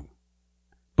long.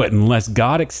 But unless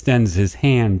God extends his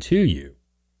hand to you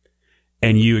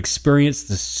and you experience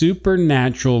the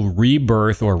supernatural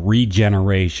rebirth or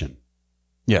regeneration.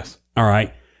 Yes. All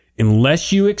right.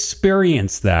 Unless you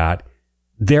experience that,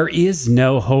 there is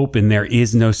no hope and there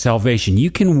is no salvation.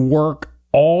 You can work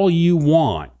all you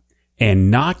want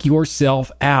and knock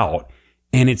yourself out,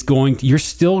 and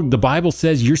the Bible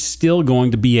says you're still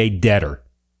going to be a debtor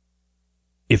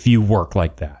if you work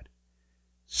like that.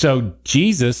 So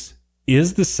Jesus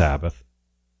is the Sabbath.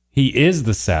 He is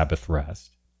the Sabbath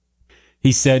rest.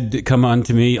 He said, "Come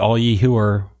unto me, all ye who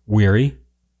are weary."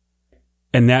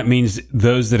 And that means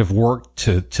those that have worked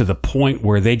to the point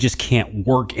where they just can't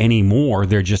work anymore.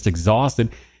 They're just exhausted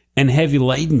and heavy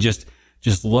laden, just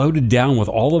loaded down with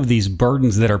all of these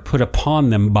burdens that are put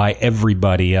upon them by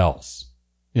everybody else.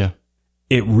 Yeah.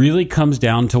 It really comes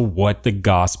down to what the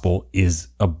gospel is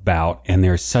about. And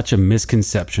there's such a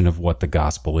misconception of what the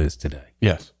gospel is today.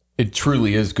 Yes. It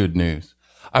truly is good news.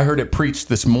 I heard it preached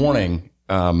this morning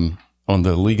on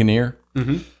the Ligonier.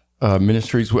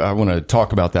 Ministries. I want to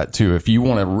talk about that too. If you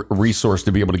want a resource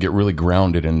to be able to get really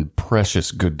grounded in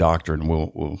precious good doctrine,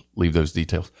 we'll leave those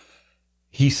details.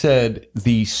 He said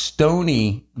the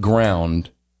stony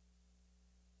ground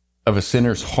of a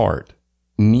sinner's heart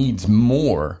needs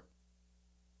more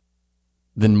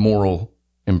than moral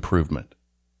improvement.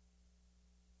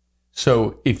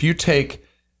 So if you take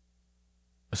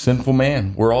a sinful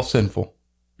man, we're all sinful,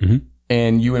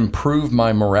 and you improve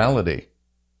my morality,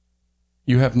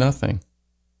 you have nothing.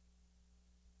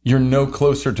 You're no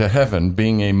closer to heaven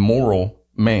being a moral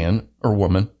man or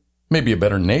woman, maybe a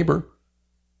better neighbor,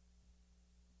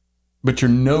 but you're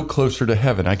no closer to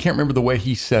heaven. I can't remember the way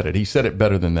he said it. He said it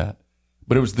better than that.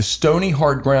 But it was the stony,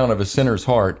 hard ground of a sinner's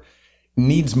heart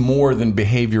needs more than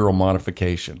behavioral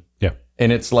modification. Yeah.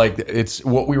 And it's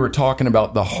what we were talking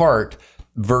about, the heart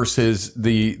versus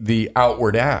the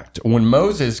outward act. When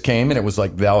Moses came and it was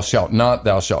like, thou shalt not,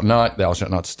 thou shalt not, thou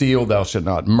shalt not steal, thou shalt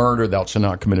not murder, thou shalt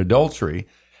not commit adultery.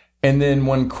 And then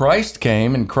when Christ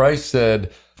came and Christ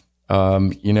said,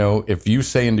 if you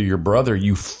say unto your brother,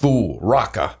 you fool,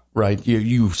 raka, right?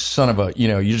 You son of a,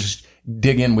 you just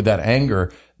dig in with that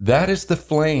anger. That is the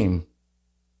flame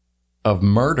of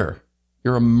murder.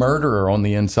 You're a murderer on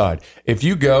the inside. If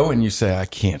you go and you say, I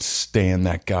can't stand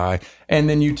that guy, and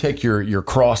then you take your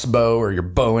crossbow or your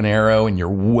bow and arrow and you're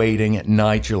waiting at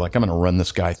night, you're like, I'm going to run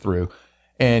this guy through,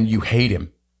 and you hate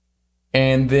him.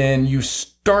 And then you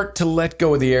start to let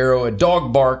go of the arrow, a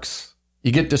dog barks,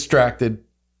 you get distracted,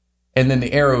 and then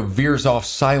the arrow veers off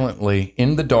silently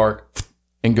in the dark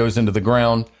and goes into the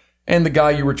ground, and the guy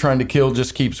you were trying to kill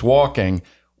just keeps walking.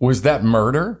 Was that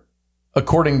murder?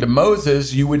 According to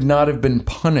Moses, you would not have been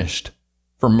punished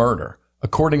for murder.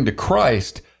 According to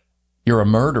Christ, you're a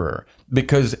murderer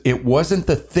because it wasn't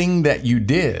the thing that you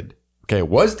did. Okay, it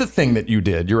was the thing that you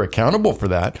did. You're accountable for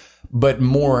that. But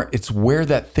more, it's where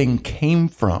that thing came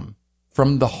from.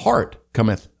 From the heart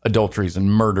cometh adulteries and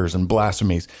murders and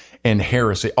blasphemies and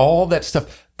heresy. All that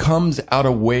stuff comes out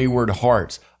of wayward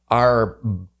hearts. Our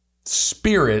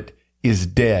spirit is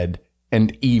dead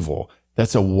and evil.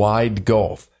 That's a wide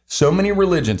gulf. So many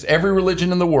religions, every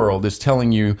religion in the world is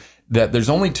telling you that there's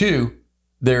only two.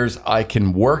 There's, I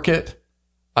can work it.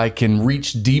 I can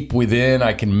reach deep within.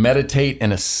 I can meditate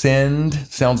and ascend.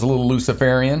 Sounds a little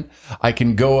Luciferian. I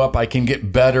can go up. I can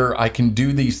get better. I can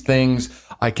do these things.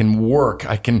 I can work.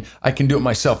 I can do it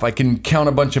myself. I can count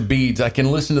a bunch of beads. I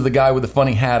can listen to the guy with the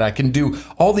funny hat. I can do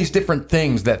all these different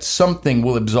things that something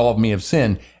will absolve me of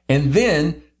sin. And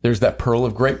then there's that pearl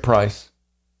of great price.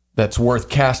 that's worth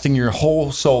casting your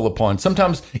whole soul upon.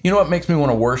 Sometimes, you know what makes me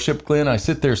want to worship, Glenn? I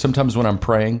sit there sometimes when I'm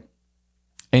praying,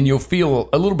 and you'll feel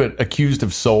a little bit accused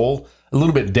of soul, a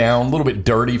little bit down, a little bit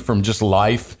dirty from just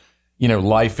life,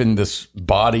 life in this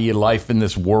body, life in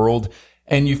this world.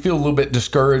 And you feel a little bit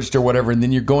discouraged or whatever. And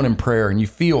then you're going in prayer and you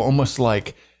feel almost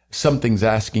like something's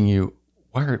asking you,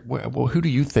 who do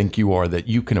you think you are that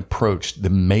you can approach the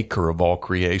maker of all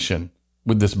creation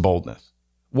with this boldness?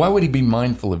 Why would he be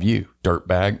mindful of you,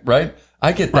 dirtbag, right?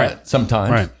 I get that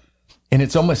sometimes. Right. And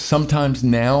it's almost sometimes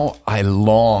now I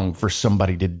long for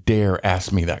somebody to dare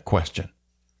ask me that question,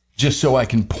 just so I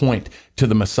can point to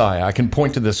the Messiah. I can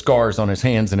point to the scars on his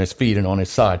hands and his feet and on his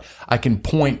side. I can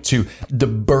point to the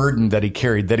burden that he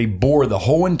carried, that he bore the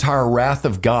whole entire wrath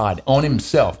of God on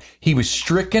himself. He was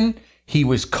stricken. He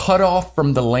was cut off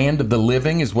from the land of the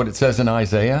living, is what it says in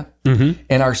Isaiah. Mm-hmm.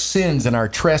 And our sins and our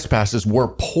trespasses were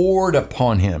poured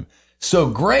upon him. So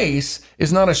grace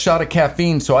is not a shot of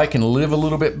caffeine so I can live a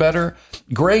little bit better.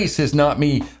 Grace is not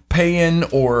me paying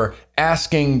or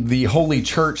asking the Holy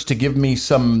Church to give me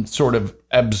some sort of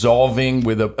absolving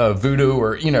with a voodoo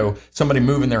or, somebody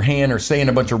moving their hand or saying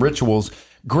a bunch of rituals.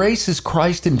 Grace is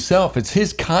Christ himself. It's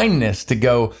his kindness to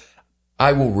go,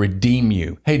 I will redeem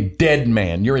you. Hey, dead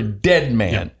man, you're a dead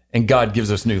man. Yeah. And God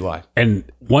gives us new life. And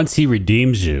once he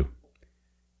redeems you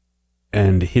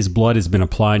and his blood has been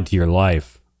applied to your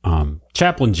life,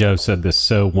 Chaplain Joe said this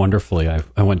so wonderfully.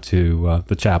 I went to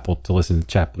the chapel to listen to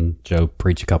Chaplain Joe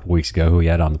preach a couple weeks ago, who he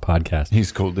had on the podcast. He's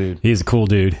a cool dude. He's a cool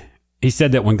dude. He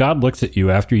said that when God looks at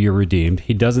you after you're redeemed,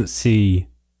 he doesn't see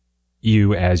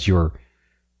you as your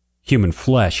human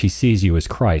flesh. He sees you as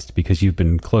Christ because you've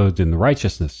been clothed in the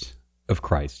righteousness of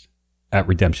Christ at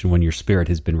redemption when your spirit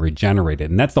has been regenerated.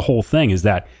 And that's the whole thing, is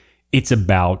that it's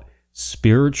about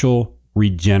spiritual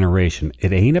regeneration.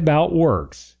 It ain't about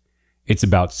works. It's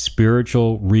about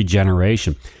spiritual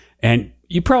regeneration. And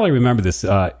you probably remember this,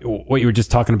 what you were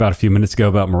just talking about a few minutes ago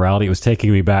about morality. It was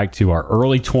taking me back to our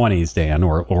early 20s, Dan,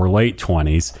 or late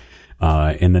 20s.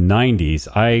 In the 90s,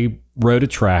 I wrote a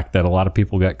track that a lot of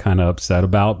people got kind of upset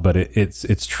about, but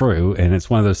it's true. And it's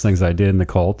one of those things I did in the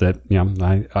cult that,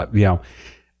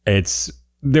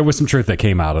 there was some truth that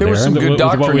came out of there. There was some good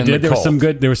doctrine in the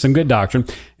cult. There was some good doctrine.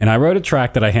 And I wrote a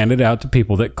track that I handed out to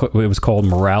people that it was called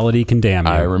Morality Can Damn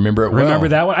You. I remember it well. Remember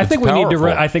that one? I think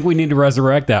we need to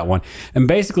resurrect that one. And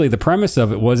basically the premise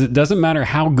of it was, it doesn't matter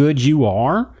how good you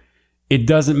are. It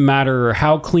doesn't matter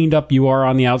how cleaned up you are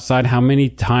on the outside, how many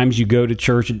times you go to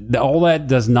church. All that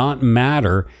does not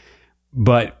matter.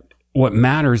 But what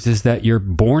matters is that you're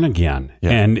born again.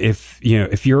 Yeah. And if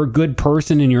you're a good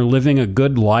person and you're living a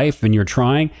good life and you're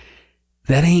trying,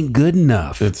 that ain't good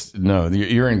enough.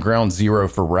 You're in ground zero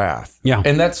for wrath. Yeah.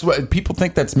 And that's what people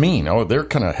think that's mean. Oh, they're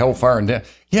kind of hellfire and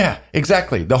death. Yeah,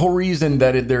 exactly. The whole reason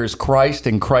that there's Christ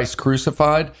and Christ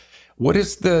crucified, what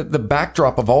is the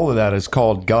backdrop of all of that is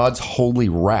called God's holy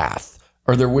wrath,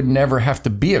 or there would never have to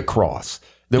be a cross.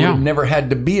 There would have never had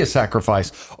to be a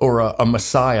sacrifice or a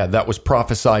Messiah that was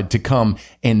prophesied to come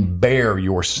and bear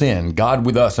your sin. God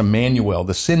with us, Emmanuel,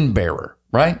 the sin bearer,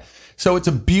 right? So it's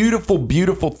a beautiful,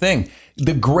 beautiful thing.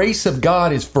 The grace of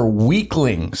God is for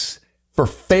weaklings, for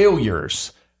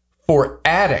failures, for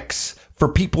addicts, for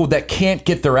people that can't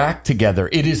get their act together.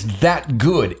 It is that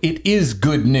good. It is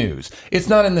good news. It's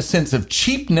not in the sense of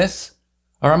cheapness.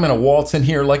 Or I'm going to waltz in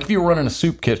here like if you were running a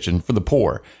soup kitchen for the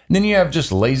poor. And then you have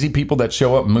just lazy people that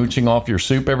show up mooching off your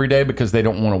soup every day because they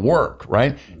don't want to work,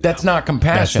 right? That's not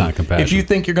compassion. That's not compassion. If you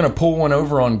think you're going to pull one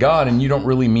over on God and you don't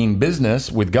really mean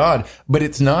business with God, but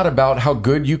it's not about how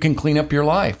good you can clean up your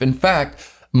life. In fact,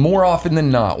 more often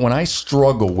than not, when I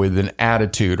struggle with an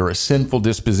attitude or a sinful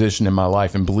disposition in my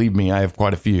life, and believe me, I have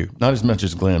quite a few, not as much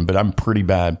as Glenn, but I'm pretty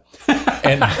bad.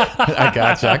 And I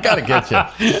got you. I got to get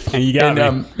you. And you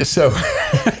got me. So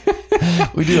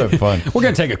we do have fun. We're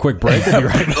going to take a quick break. We'll be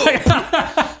right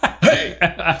back. Hey.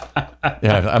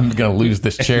 Yeah, I'm going to lose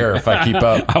this chair if I keep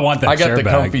up. I want that chair I got the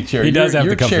back. comfy chair. He does have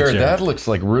the comfy chair. That looks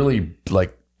like really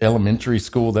like elementary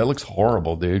school. That looks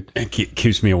horrible, dude. It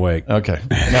keeps me awake. Okay.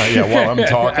 While I'm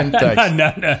talking,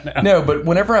 thanks. No, but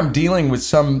whenever I'm dealing with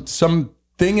some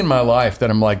thing in my life that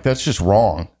I'm like, that's just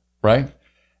wrong, right?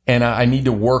 And I need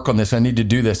to work on this. I need to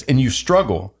do this. And you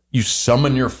struggle. You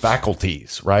summon your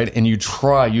faculties, right? And you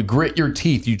grit your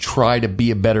teeth. You try to be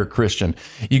a better Christian.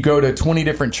 You go to 20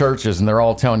 different churches and they're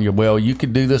all telling you, well, you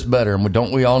could do this better. And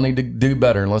don't we all need to do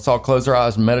better? And let's all close our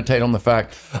eyes and meditate on the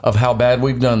fact of how bad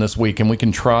we've done this week. And we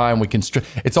can try and we can,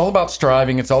 it's all about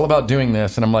striving. It's all about doing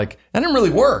this. And I'm like, that didn't really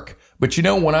work. But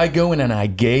when I go in and I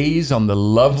gaze on the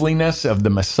loveliness of the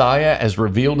Messiah as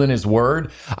revealed in his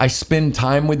word, I spend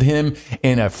time with him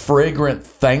in a fragrant,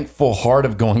 thankful heart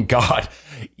of going, God,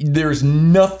 there's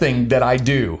nothing that I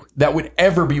do that would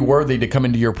ever be worthy to come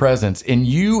into your presence. And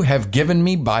you have given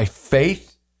me by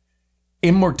faith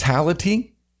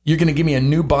immortality. You're going to give me a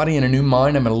new body and a new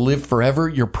mind. I'm going to live forever.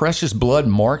 Your precious blood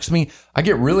marks me. I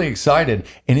get really excited.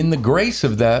 And in the grace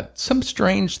of that, some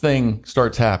strange thing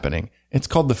starts happening. It's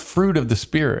called the fruit of the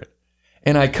Spirit.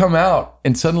 And I come out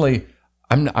and suddenly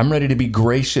I'm ready to be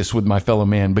gracious with my fellow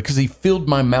man because he filled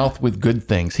my mouth with good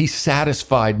things. He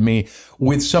satisfied me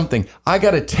with something. I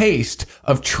got a taste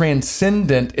of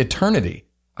transcendent eternity.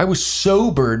 I was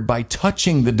sobered by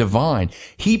touching the divine.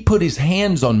 He put his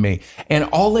hands on me, and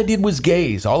all I did was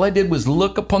gaze. All I did was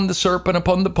look upon the serpent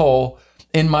upon the pole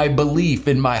in my belief,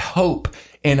 in my hope.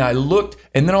 And I looked,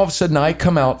 and then all of a sudden I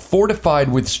come out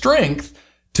fortified with strength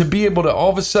to be able to, all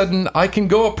of a sudden, I can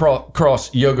go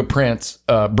across Yoga Prance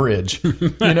Bridge.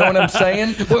 You know what I'm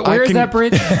saying? Where is that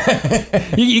bridge?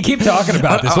 you keep talking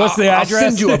about this. What's the address?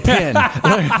 I'll send you a pin.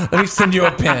 Let me send you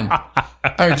a pin.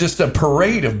 Just a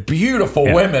parade of beautiful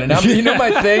women. And you know,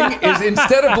 my thing is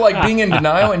instead of like being in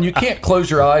denial, and you can't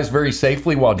close your eyes very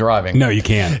safely while driving. No, you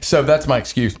can't. So that's my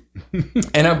excuse.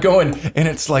 And I'm going, and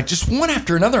it's like just one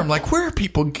after another. I'm like, where are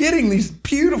people getting these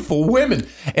beautiful women?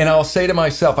 And I'll say to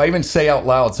myself, I even say out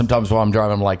loud sometimes while I'm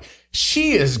driving, I'm like,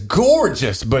 she is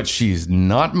gorgeous, but she's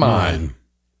not mine.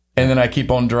 And then I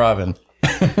keep on driving.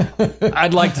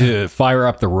 I'd like to fire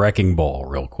up the wrecking ball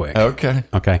real quick. Okay.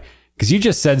 Because you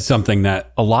just said something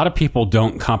that a lot of people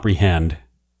don't comprehend,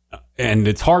 and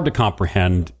it's hard to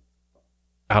comprehend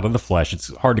out of the flesh.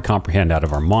 It's hard to comprehend out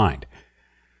of our mind.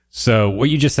 So what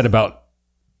you just said about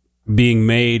being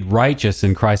made righteous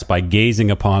in Christ by gazing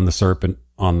upon the serpent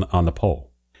on the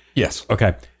pole. Yes.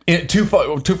 Okay.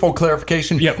 Twofold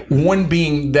clarification. Yep. One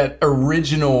being that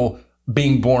original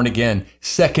being born again,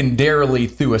 secondarily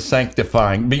through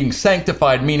being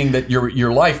sanctified, meaning that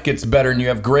your life gets better and you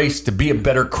have grace to be a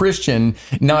better Christian,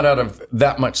 not out of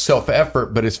that much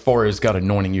self-effort, but as far as God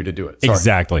anointing you to do it. Sorry.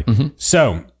 Exactly. Mm-hmm.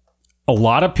 So a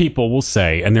lot of people will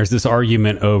say, and there's this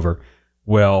argument over,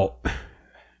 well,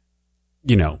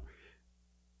 you know,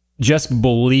 just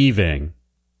believing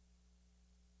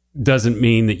doesn't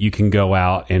mean that you can go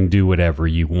out and do whatever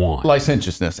you want.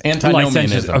 Licentiousness,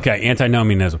 antinomianism. Okay,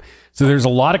 antinomianism. So there's a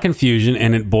lot of confusion,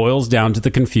 and it boils down to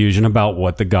the confusion about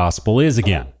what the gospel is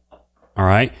again. All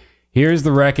right? Here's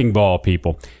the wrecking ball,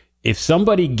 people. If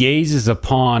somebody gazes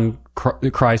upon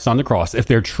Christ on the cross, if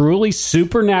they're truly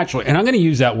supernatural, and I'm going to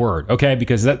use that word, okay,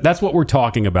 because that's what we're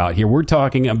talking about here. We're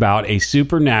talking about a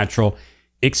supernatural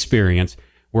experience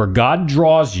where God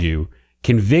draws you,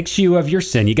 convicts you of your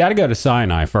sin. You got to go to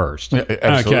Sinai first.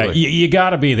 Absolutely. Okay, you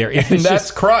got to be there. And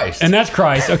that's Christ. And that's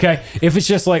Christ. Okay. If it's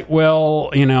just like, well,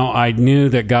 you know, I knew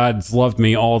that God's loved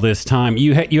me all this time.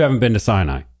 You haven't been to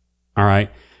Sinai. All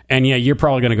right. And yeah, you're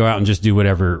probably going to go out and just do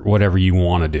whatever you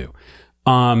want to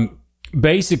do.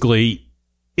 Basically,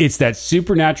 it's that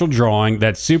supernatural drawing,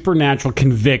 that supernatural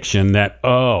conviction that,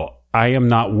 oh, I am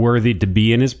not worthy to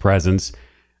be in his presence.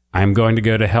 I'm going to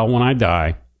go to hell when I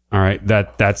die. All right,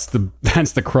 that's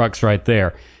the crux right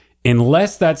there.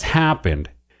 Unless that's happened,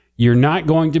 you're not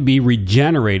going to be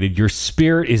regenerated. Your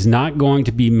spirit is not going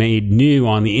to be made new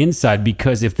on the inside,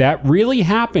 because if that really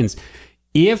happens,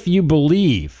 if you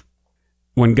believe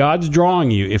when God's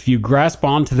drawing you, if you grasp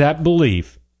onto that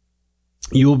belief,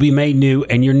 you will be made new,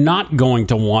 and you're not going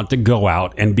to want to go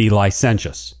out and be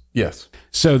licentious. Yes.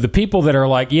 So the people that are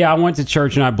like, yeah, I went to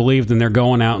church and I believed, and they're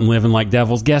going out and living like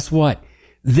devils, guess what?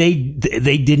 They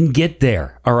didn't get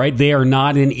there. All right. They are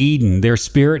not in Eden. Their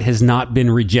spirit has not been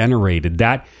regenerated.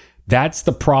 That's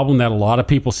the problem that a lot of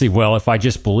people see. Well, if I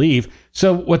just believe.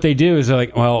 So what they do is they're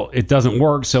like, well, it doesn't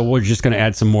work, so we're just going to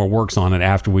add some more works on it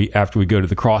after we go to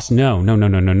the cross. No.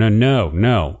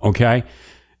 Okay.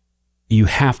 You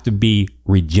have to be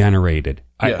regenerated.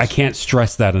 Yes. I can't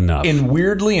stress that enough. And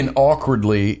weirdly and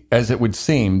awkwardly, as it would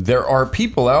seem, there are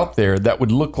people out there that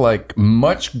would look like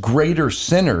much greater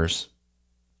sinners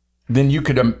than you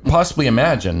could possibly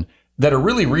imagine, that are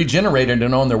really regenerated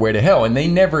and on their way to hell. And they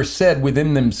never said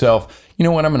within themselves, you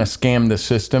know what, I'm going to scam the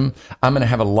system. I'm going to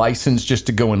have a license just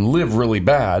to go and live really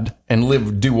bad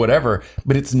and do whatever.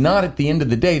 But it's not, at the end of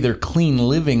the day, their clean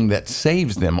living that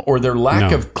saves them, or their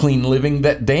lack of clean living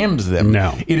that damns them.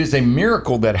 No. It is a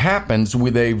miracle that happens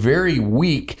with a very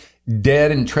weak,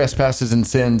 dead in trespasses and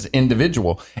sins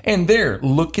individual. And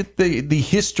look at the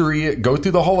history, go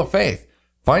through the Hall of Faith.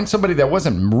 Find somebody that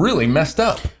wasn't really messed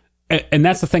up. And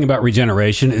that's the thing about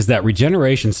regeneration, is that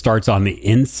regeneration starts on the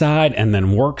inside and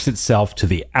then works itself to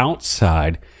the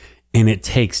outside. And it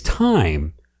takes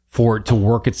time for it to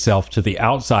work itself to the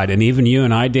outside. And even you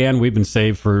and I, Dan, we've been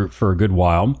saved for a good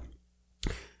while.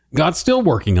 God's still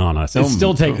working on us. It's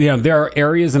still there are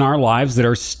areas in our lives that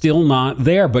are still not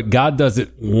there, but God does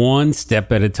it one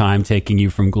step at a time, taking you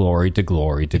from glory to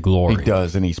glory to glory. He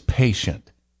does, and he's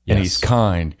patient, and he's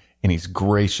kind, and he's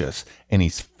gracious, and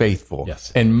he's faithful.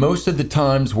 Yes. And most of the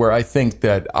times where I think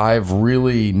that I've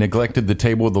really neglected the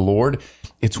table of the Lord,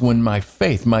 it's when my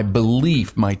faith, my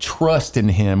belief, my trust in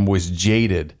him was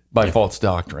jaded by false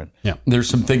doctrine. Yeah. There's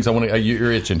some things I want to,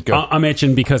 you're itching. Go. I'm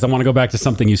itching because I want to go back to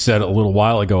something you said a little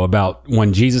while ago about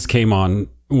when Jesus came on,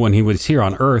 when he was here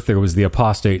on earth, there was the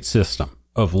apostate system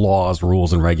of laws,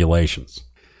 rules, and regulations.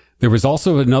 There was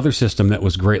also another system that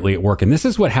was greatly at work. And this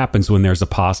is what happens when there's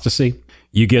apostasy.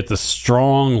 You get the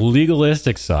strong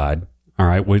legalistic side, all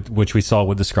right, which we saw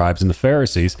with the scribes and the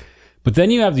Pharisees. But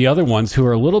then you have the other ones who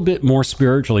are a little bit more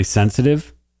spiritually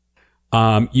sensitive.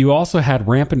 You also had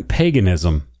rampant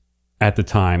paganism at the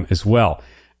time as well.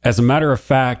 As a matter of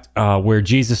fact, where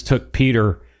Jesus took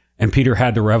Peter, and Peter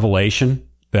had the revelation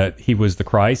that he was the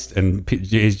Christ, and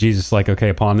Jesus like, okay,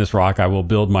 upon this rock I will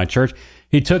build my church.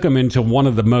 He took him into one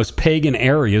of the most pagan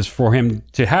areas for him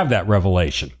to have that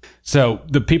revelation. So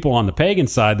the people on the pagan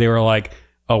side, they were like,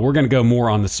 oh, we're going to go more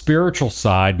on the spiritual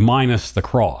side minus the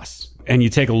cross. And you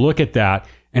take a look at that,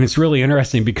 and it's really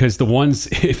interesting because the ones,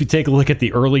 if you take a look at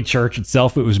the early church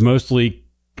itself, it was mostly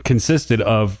consisted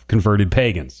of converted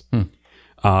pagans.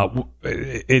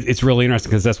 It's really interesting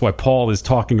because that's why Paul is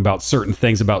talking about certain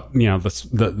things about,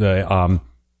 the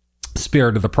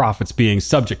spirit of the prophets being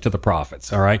subject to the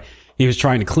prophets. All right. He was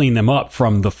trying to clean them up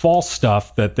from the false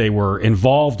stuff that they were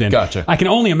involved in. Gotcha. I can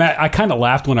only imagine. I kind of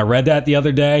laughed when I read that the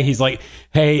other day. He's like,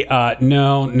 "Hey,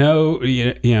 no,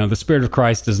 the Spirit of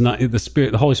Christ does not.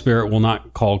 The Holy Spirit will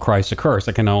not call Christ a curse."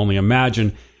 I can only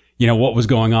imagine, what was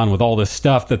going on with all this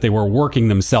stuff that they were working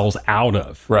themselves out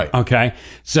of. Right. Okay.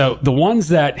 So the ones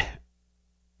that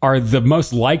are the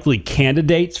most likely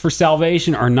candidates for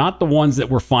salvation are not the ones that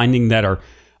we're finding that are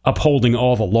upholding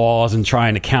all the laws and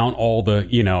trying to count all the,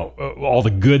 all the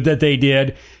good that they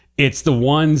did. It's the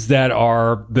ones that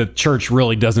are the church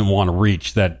really doesn't want to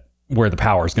reach, that where the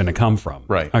power is going to come from.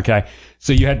 Right. Okay.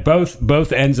 So you had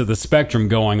both ends of the spectrum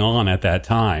going on at that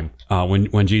time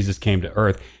when Jesus came to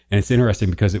earth. And it's interesting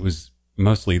because it was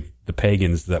mostly the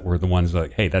pagans that were the ones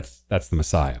like, hey, that's the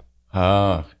Messiah.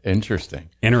 Ah, interesting.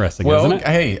 Interesting, well, isn't it?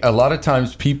 Hey, a lot of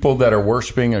times people that are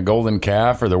worshiping a golden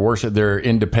calf or they're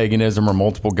into paganism or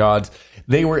multiple gods,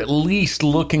 they were at least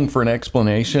looking for an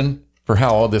explanation for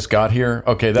how all this got here.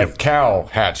 Okay, that cow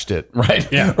hatched it,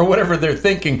 right? Yeah. Or whatever they're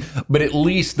thinking. But at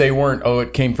least they weren't,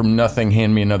 it came from nothing,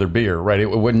 hand me another beer, right? It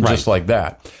wasn't just like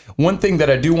that. One thing that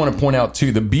I do want to point out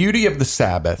too, the beauty of the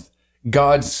Sabbath,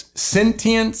 God's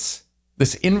sentience,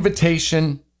 this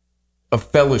invitation of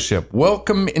fellowship.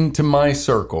 Welcome into my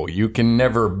circle. You can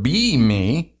never be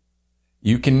me.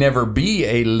 You can never be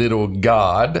a little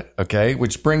God. Okay.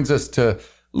 Which brings us to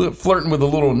flirting with the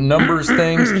little numbers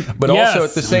things, but also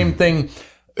at the same thing,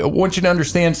 I want you to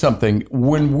understand something.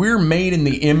 When we're made in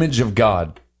the image of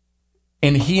God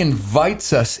and he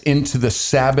invites us into the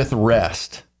Sabbath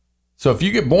rest. So if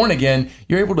you get born again,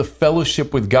 you're able to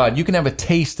fellowship with God. You can have a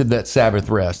taste of that Sabbath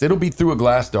rest. It'll be through a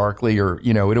glass darkly, or,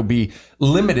 it'll be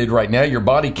limited right now. Your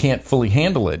body can't fully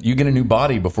handle it. You get a new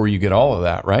body before you get all of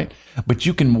that, right? But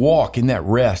you can walk in that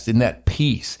rest, in that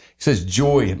peace. It says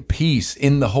joy and peace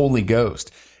in the Holy Ghost.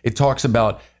 It talks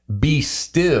about be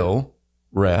still,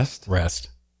 rest.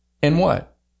 And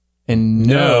what? And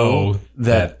know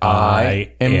that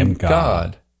I am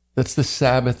God. That's the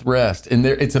Sabbath rest. And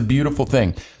it's a beautiful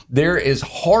thing. There is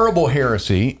horrible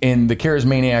heresy in the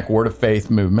charismatic Word of Faith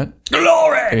movement.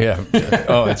 Glory! Yeah.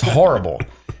 Oh, it's horrible.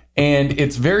 And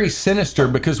it's very sinister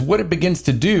because what it begins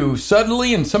to do,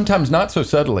 subtly and sometimes not so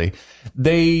subtly,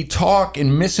 they talk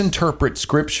and misinterpret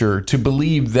Scripture to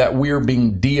believe that we're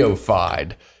being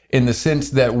deified, in the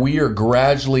sense that we are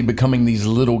gradually becoming these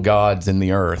little gods in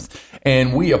the earth.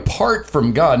 And we, apart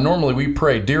from God, normally we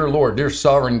pray, dear Lord, dear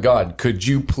sovereign God, could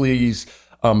you please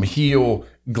heal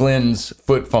Glenn's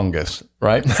foot fungus,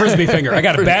 right? Frisbee finger. I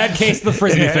got a bad case of the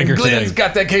Frisbee finger Glenn's today.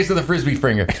 got that case of the Frisbee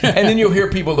finger. And then you'll hear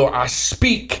people go, I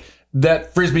speak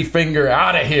that Frisbee finger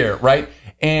out of here, right?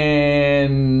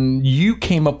 And you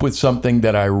came up with something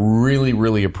that I really,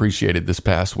 really appreciated this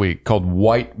past week called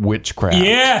white witchcraft.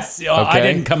 Yes. I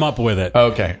didn't come up with it.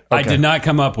 Okay. I did not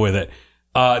come up with it.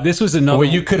 This was another. Well,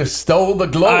 you could have stole the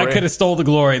glory. I could have stole the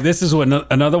glory. This is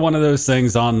another one of those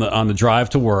things on the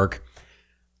drive to work.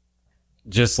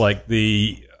 Just like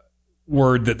the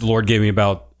word that the Lord gave me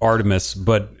about Artemis,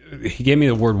 but he gave me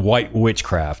the word white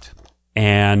witchcraft.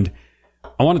 And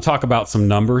I want to talk about some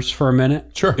numbers for a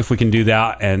minute. Sure. If we can do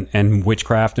that, and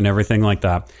witchcraft and everything like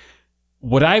that.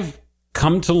 What I've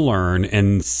come to learn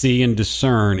and see and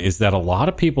discern is that a lot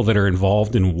of people that are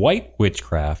involved in white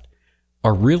witchcraft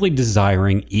are really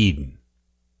desiring Eden.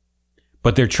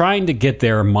 But they're trying to get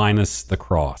there minus the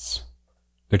cross.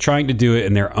 They're trying to do it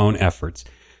in their own efforts.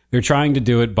 They're trying to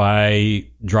do it by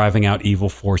driving out evil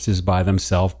forces by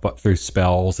themselves, but through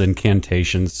spells,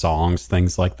 incantations, songs,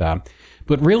 things like that.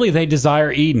 But really, they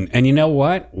desire Eden. And you know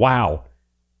what? Wow.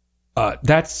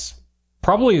 That's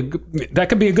probably, that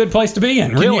could be a good place to be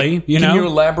in, really. Can you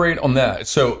elaborate on that?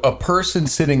 So a person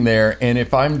sitting there, and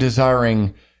if I'm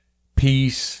desiring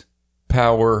peace,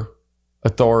 power,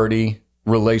 authority,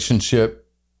 relationship,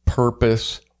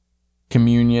 purpose,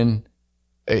 communion,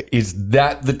 is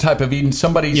that the type of Eden?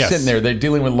 Somebody's sitting there, they're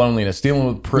dealing with loneliness, dealing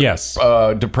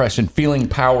with depression, feeling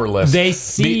powerless, they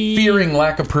see fearing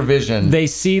lack of provision. They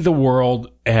see the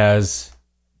world as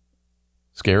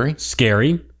scary,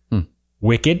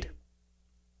 wicked,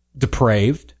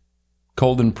 depraved,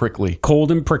 cold and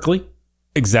prickly.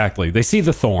 Exactly. They see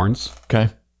the thorns. Okay.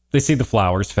 They see the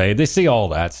flowers fade. They see all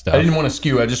that stuff. I didn't want to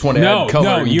skew. I just want to add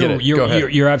color.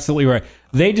 You're absolutely right.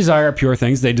 They desire pure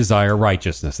things. They desire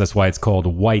righteousness. That's why it's called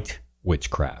white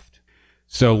witchcraft.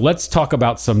 So let's talk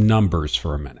about some numbers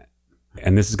for a minute.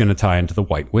 And this is going to tie into the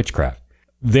white witchcraft.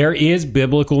 There is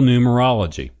biblical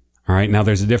numerology. All right. Now,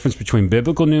 there's a difference between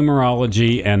biblical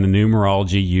numerology and the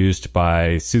numerology used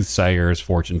by soothsayers,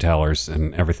 fortune tellers,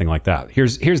 and everything like that.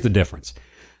 Here's the difference.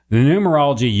 The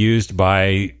numerology used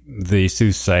by the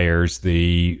soothsayers,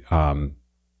 the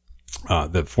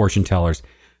fortune tellers,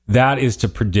 that is to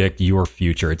predict your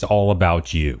future. It's all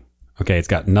about you. Okay, it's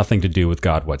got nothing to do with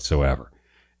God whatsoever.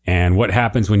 And what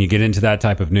happens when you get into that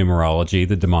type of numerology,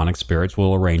 the demonic spirits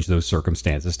will arrange those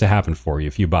circumstances to happen for you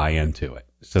if you buy into it,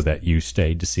 so that you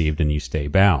stay deceived and you stay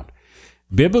bound.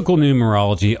 Biblical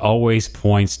numerology always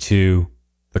points to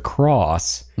the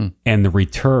cross and the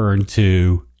return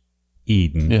to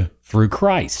Eden through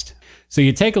Christ. So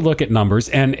you take a look at numbers,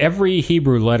 and every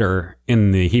Hebrew letter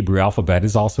in the Hebrew alphabet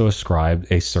is also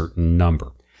ascribed a certain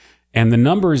number. And the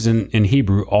numbers in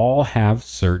Hebrew all have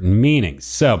certain meanings.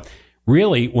 So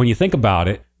really, when you think about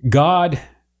it, God,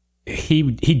 he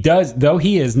does, though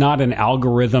he is not an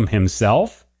algorithm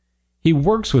himself, he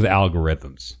works with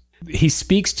algorithms. He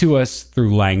speaks to us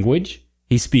through language.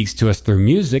 He speaks to us through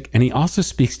music, and he also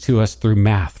speaks to us through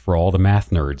math for all the math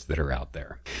nerds that are out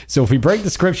there. So if we break the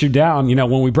scripture down,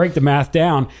 when we break the math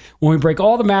down, when we break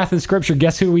all the math in scripture,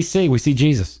 guess who we see? We see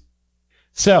Jesus.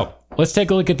 So let's take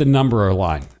a look at the number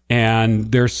line.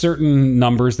 And there are certain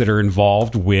numbers that are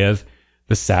involved with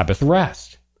the Sabbath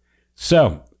rest.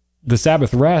 So the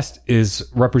Sabbath rest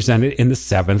is represented in the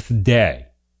seventh day.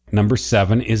 Number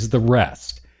 7 is the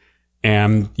rest.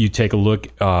 And you take a look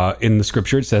in the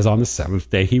scripture, it says on the seventh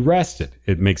day he rested.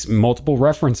 It makes multiple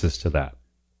references to that.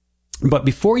 But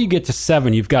before you get to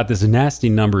 7, you've got this nasty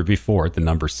number before it, the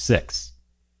number 6,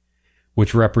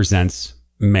 which represents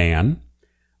man.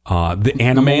 The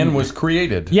animal. Man was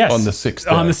created on the sixth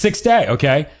day. On the sixth day,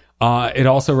 okay. It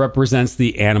also represents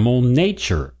the animal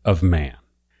nature of man.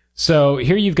 So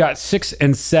here you've got 6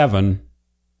 and 7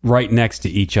 right next to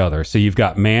each other. So you've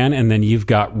got man and then you've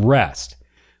got rest.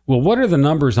 Well, what are the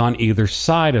numbers on either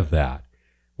side of that?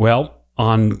 Well,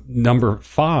 on number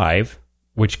 5,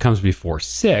 which comes before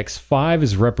 6, 5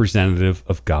 is representative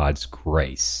of God's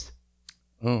grace.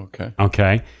 Oh, okay.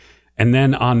 Okay. And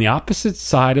then on the opposite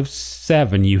side of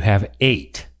 7, you have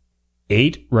 8.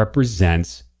 8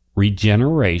 represents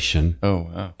regeneration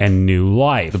and new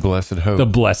life. The blessed hope. The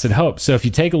blessed hope. So if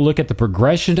you take a look at the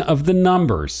progression of the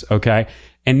numbers, okay,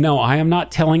 and no, I am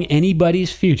not telling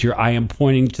anybody's future. I am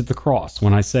pointing to the cross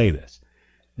when I say this.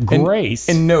 Grace.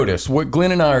 And notice what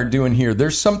Glenn and I are doing here.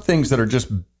 There's some things that are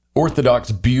just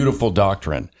orthodox, beautiful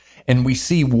doctrine. And we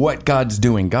see what God's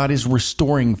doing. God is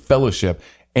restoring fellowship.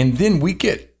 And then we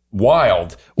get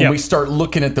wild when we start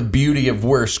looking at the beauty of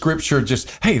where scripture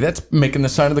just, hey, that's making the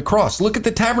sign of the cross. Look at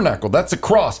the tabernacle. That's a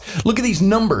cross. Look at these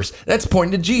numbers. That's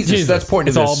pointing to Jesus. That's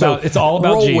pointing to this. It's all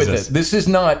about roll Jesus. with it. This is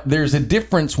not, there's a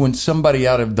difference when somebody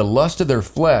out of the lust of their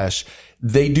flesh,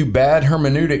 they do bad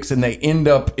hermeneutics and they end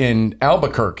up in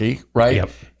Albuquerque, right? Yep.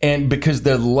 And because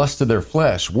they're the lust of their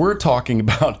flesh, we're talking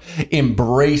about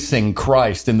embracing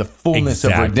Christ in the fullness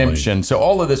of redemption. So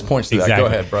all of this points to that. Go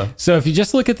ahead, bro. So if you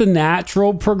just look at the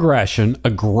natural progression,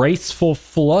 a graceful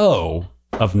flow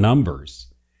of numbers,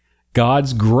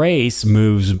 God's grace,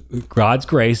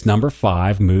 number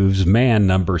 5, moves man,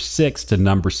 number 6, to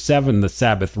number 7, the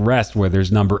Sabbath rest, where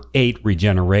there's number 8,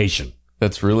 regeneration.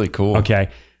 That's really cool.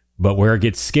 Okay. But where it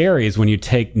gets scary is when you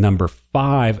take number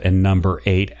 5 and number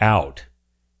 8 out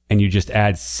and you just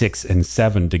add 6 and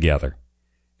 7 together.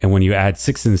 And when you add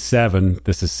 6 and 7,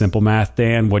 this is simple math,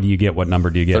 Dan. What do you get? What number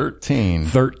do you get? 13.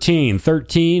 13.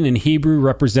 13 in Hebrew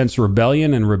represents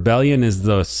rebellion, and rebellion is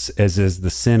the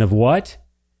sin of what?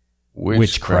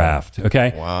 Witchcraft.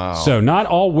 Okay. Wow. So not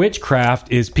all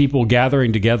witchcraft is people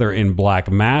gathering together in black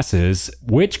masses.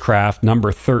 Witchcraft,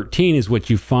 number 13, is what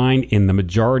you find in the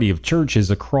majority of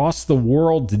churches across the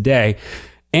world today.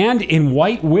 And in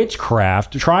white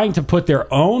witchcraft, trying to put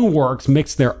their own works,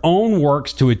 mix their own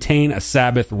works to attain a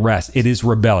Sabbath rest. It is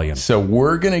rebellion. So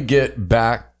we're going to get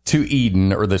back to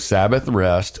Eden or the Sabbath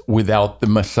rest without the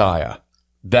Messiah.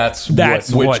 That's what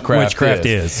witchcraft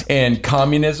is. And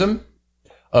communism,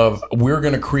 we're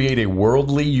going to create a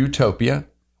worldly utopia.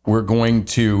 We're going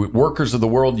to, workers of the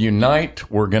world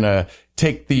unite. We're going to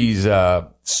take these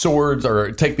swords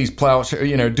or take these plows,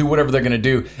 do whatever they're going to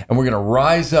do. And we're going to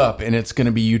rise up and it's going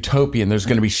to be utopian. There's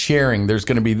going to be sharing. There's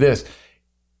going to be this.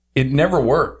 It never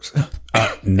works.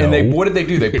 No. And what did they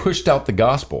do? They pushed out the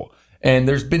gospel. And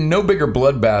there's been no bigger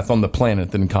bloodbath on the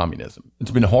planet than communism.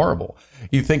 It's been horrible.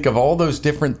 You think of all those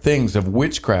different things of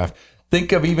witchcraft.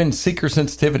 Think of even seeker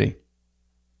sensitivity.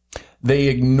 They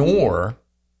ignore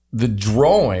the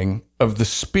drawing of the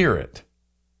Spirit.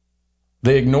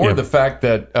 They ignore the fact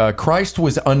that Christ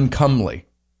was uncomely.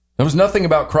 There was nothing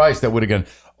about Christ that would have gone,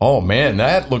 oh man,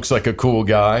 that looks like a cool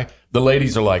guy. The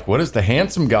ladies are like, what does the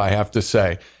handsome guy have to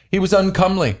say? He was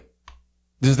uncomely.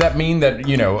 Does that mean that,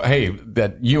 hey,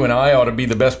 that you and I ought to be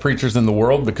the best preachers in the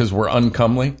world because we're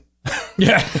uncomely?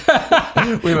 Yeah.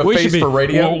 We have a face for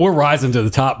radio. We're rising to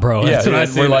the top, bro. Yeah,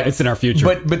 we're like, it's in our future.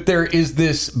 But there is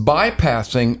this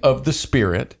bypassing of the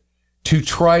Spirit to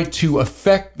try to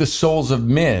affect the souls of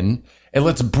men. And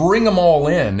let's bring them all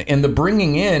in. And the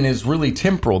bringing in is really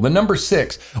temporal. The number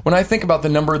 6, when I think about the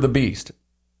number of the beast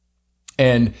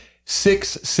and 6,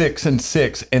 6, and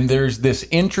 6, and there's this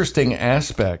interesting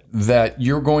aspect that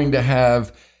you're going to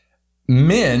have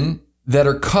men that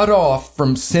are cut off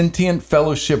from sentient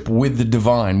fellowship with the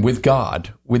divine, with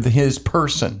God, with his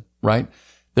person, right?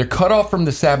 They're cut off from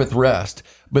the Sabbath rest,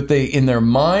 but they, in their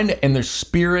mind and their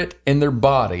spirit and their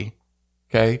body,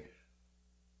 okay,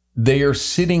 they are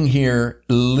sitting here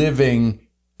living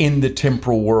in the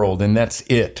temporal world, and that's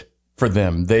it for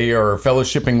them. They are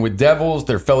fellowshipping with devils.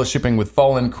 They're fellowshipping with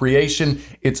fallen creation.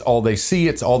 It's all they see.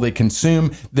 It's all they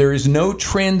consume. There is no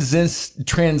transcendent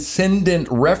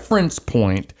reference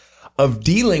point of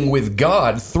dealing with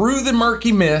God through the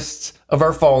murky mists of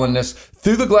our fallenness,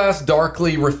 through the glass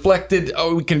darkly reflected.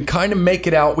 Oh, we can kind of make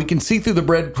it out. We can see through the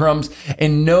breadcrumbs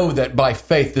and know that by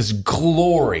faith, this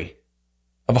glory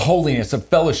of holiness, of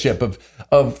fellowship, of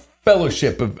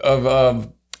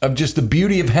just the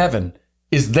beauty of heaven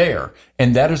is there.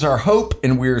 And that is our hope.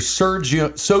 And we're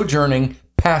sojourning,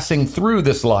 passing through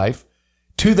this life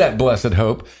to that blessed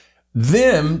hope.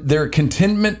 Their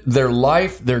contentment, their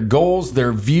life, their goals,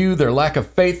 their view, their lack of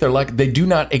faith, they do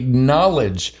not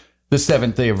acknowledge the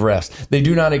seventh day of rest. They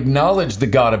do not acknowledge the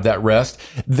God of that rest.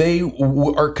 They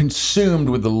are consumed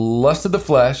with the lust of the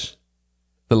flesh,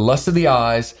 the lust of the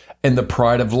eyes, and the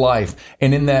pride of life.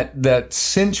 And in that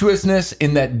sensuousness,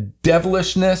 in that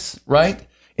devilishness, right?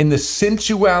 In the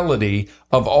sensuality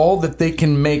of all that they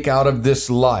can make out of this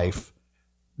life,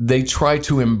 they try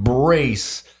to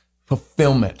embrace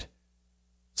fulfillment,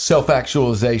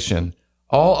 self-actualization,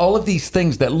 all of these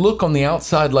things that look on the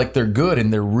outside like they're good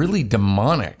and they're really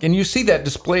demonic. And you see that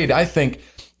displayed. I think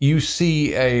you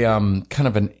see a kind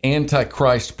of an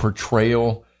antichrist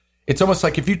portrayal. It's almost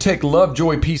like if you take love,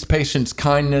 joy, peace, patience,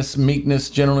 kindness, meekness,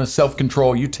 gentleness,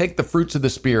 self-control, you take the fruits of the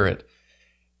Spirit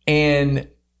and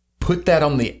put that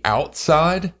on the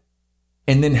outside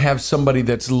and then have somebody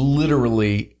that's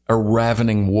literally a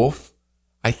ravening wolf.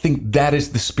 I think that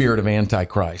is the spirit of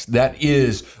Antichrist. That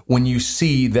is when you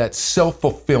see that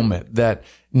self-fulfillment, that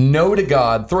no to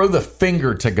God, throw the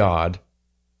finger to God,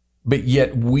 but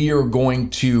yet we are going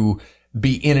to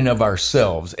be in and of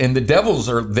ourselves. And the devils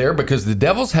are there because the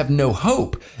devils have no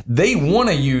hope. They want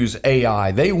to use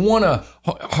AI. They want to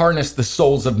harness the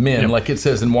souls of men, like it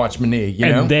says in Watchman Nee.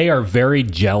 And they are very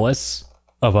jealous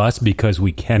of us because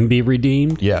we can be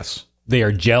redeemed. Yes. They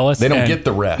are jealous. They don't get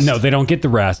the rest. No, they don't get the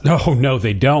rest. No,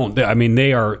 they don't. I mean,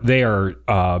 they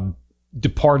are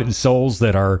departed souls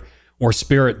that are, or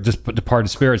departed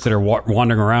spirits that are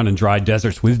wandering around in dry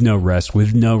deserts with no rest,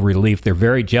 with no relief. They're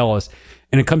very jealous.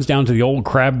 And it comes down to the old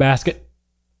crab basket,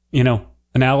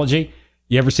 analogy.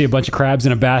 You ever see a bunch of crabs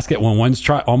in a basket? When one's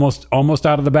almost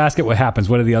out of the basket, what happens?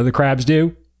 What do the other crabs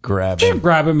do? Grab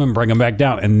him and bring him back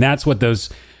down. And that's what those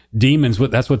demons,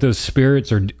 that's what those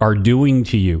spirits are doing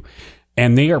to you.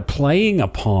 And they are playing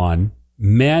upon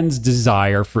men's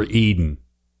desire for Eden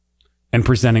and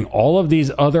presenting all of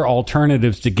these other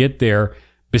alternatives to get there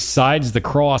besides the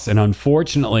cross. And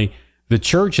unfortunately, the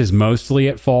church is mostly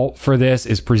at fault for this,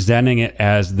 is presenting it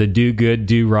as the do good,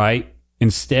 do right,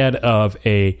 instead of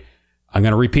I'm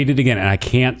going to repeat it again, and I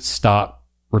can't stop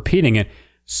repeating it,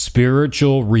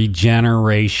 spiritual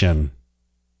regeneration.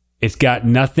 It's got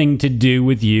nothing to do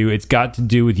with you. It's got to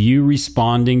do with you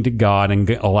responding to God and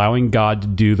allowing God to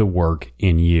do the work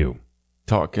in you.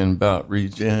 Talking about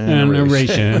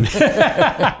regeneration.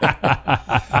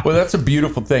 Well, that's a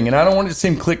beautiful thing. And I don't want it to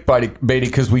seem clickbaity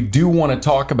because we do want to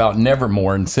talk about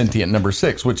Nevermore and Sentient number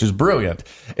 6, which is brilliant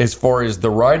as far as the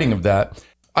writing of that.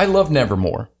 I love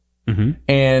Nevermore. Mm-hmm.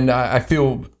 And I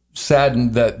feel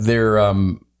saddened that their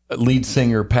lead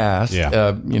singer passed,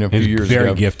 a few years ago.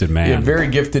 Very gifted man. Yeah, very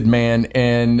gifted man.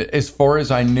 And as far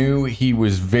as I knew, he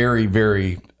was very,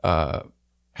 very, had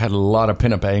a lot of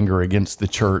pent-up anger against the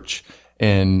church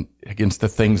and against the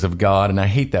things of God. And I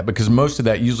hate that because most of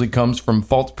that usually comes from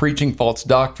false preaching, false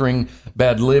doctrine,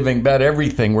 bad living, bad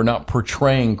everything. We're not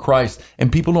portraying Christ.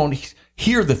 And people don't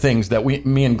hear the things that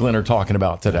me and Glenn are talking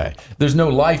about today. There's no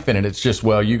life in it. It's just,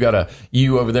 well, you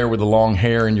over there with the long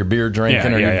hair and your beer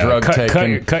drinking or your drug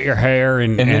taking. Cut your hair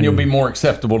and then you'll be more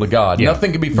acceptable to God. Yeah,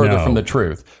 nothing can be further from the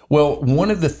truth. Well,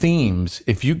 one of the themes,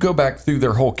 if you go back through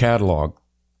their whole catalog,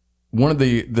 one of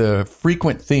the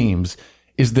frequent themes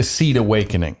is the seed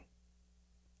awakening.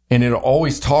 And it'll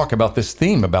always talk about this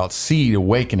theme about seed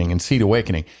awakening and seed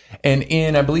awakening. And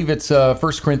in, I believe it's 1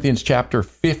 Corinthians chapter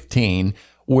 15,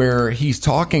 where he's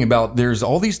talking about there's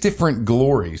all these different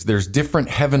glories. There's different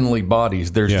heavenly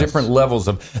bodies. There's different levels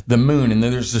of the moon, and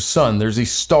then there's the sun. There's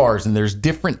these stars, and there's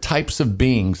different types of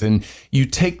beings. And you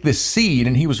take the seed,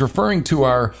 and he was referring to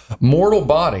our mortal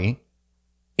body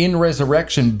in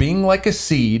resurrection being like a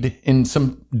seed in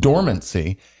some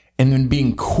dormancy, and then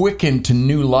being quickened to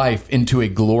new life into a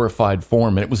glorified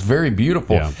form. And it was very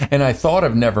beautiful. Yeah. And I thought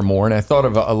of Nevermore, and I thought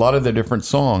of a lot of the different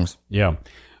songs. Yeah.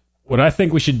 What I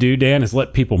think we should do, Dan, is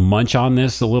let people munch on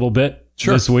this a little bit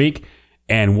this week,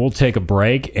 and we'll take a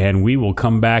break, and we will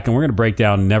come back, and we're going to break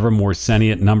down Nevermore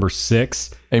Sentient number 6.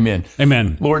 Amen.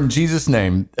 Amen. Lord, in Jesus'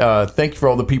 name, thank you for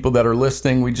all the people that are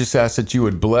listening. We just ask that you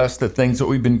would bless the things that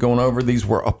we've been going over. These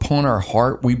were upon our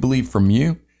heart, we believe, from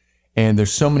you. And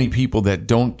there's so many people that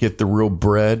don't get the real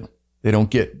bread. They don't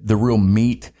get the real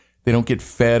meat. They don't get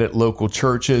fed at local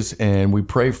churches. And we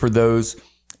pray for those.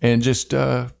 And just,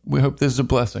 we hope this is a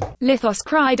blessing.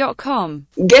 Lithoscry.com.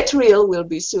 Get Real will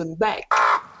be soon back.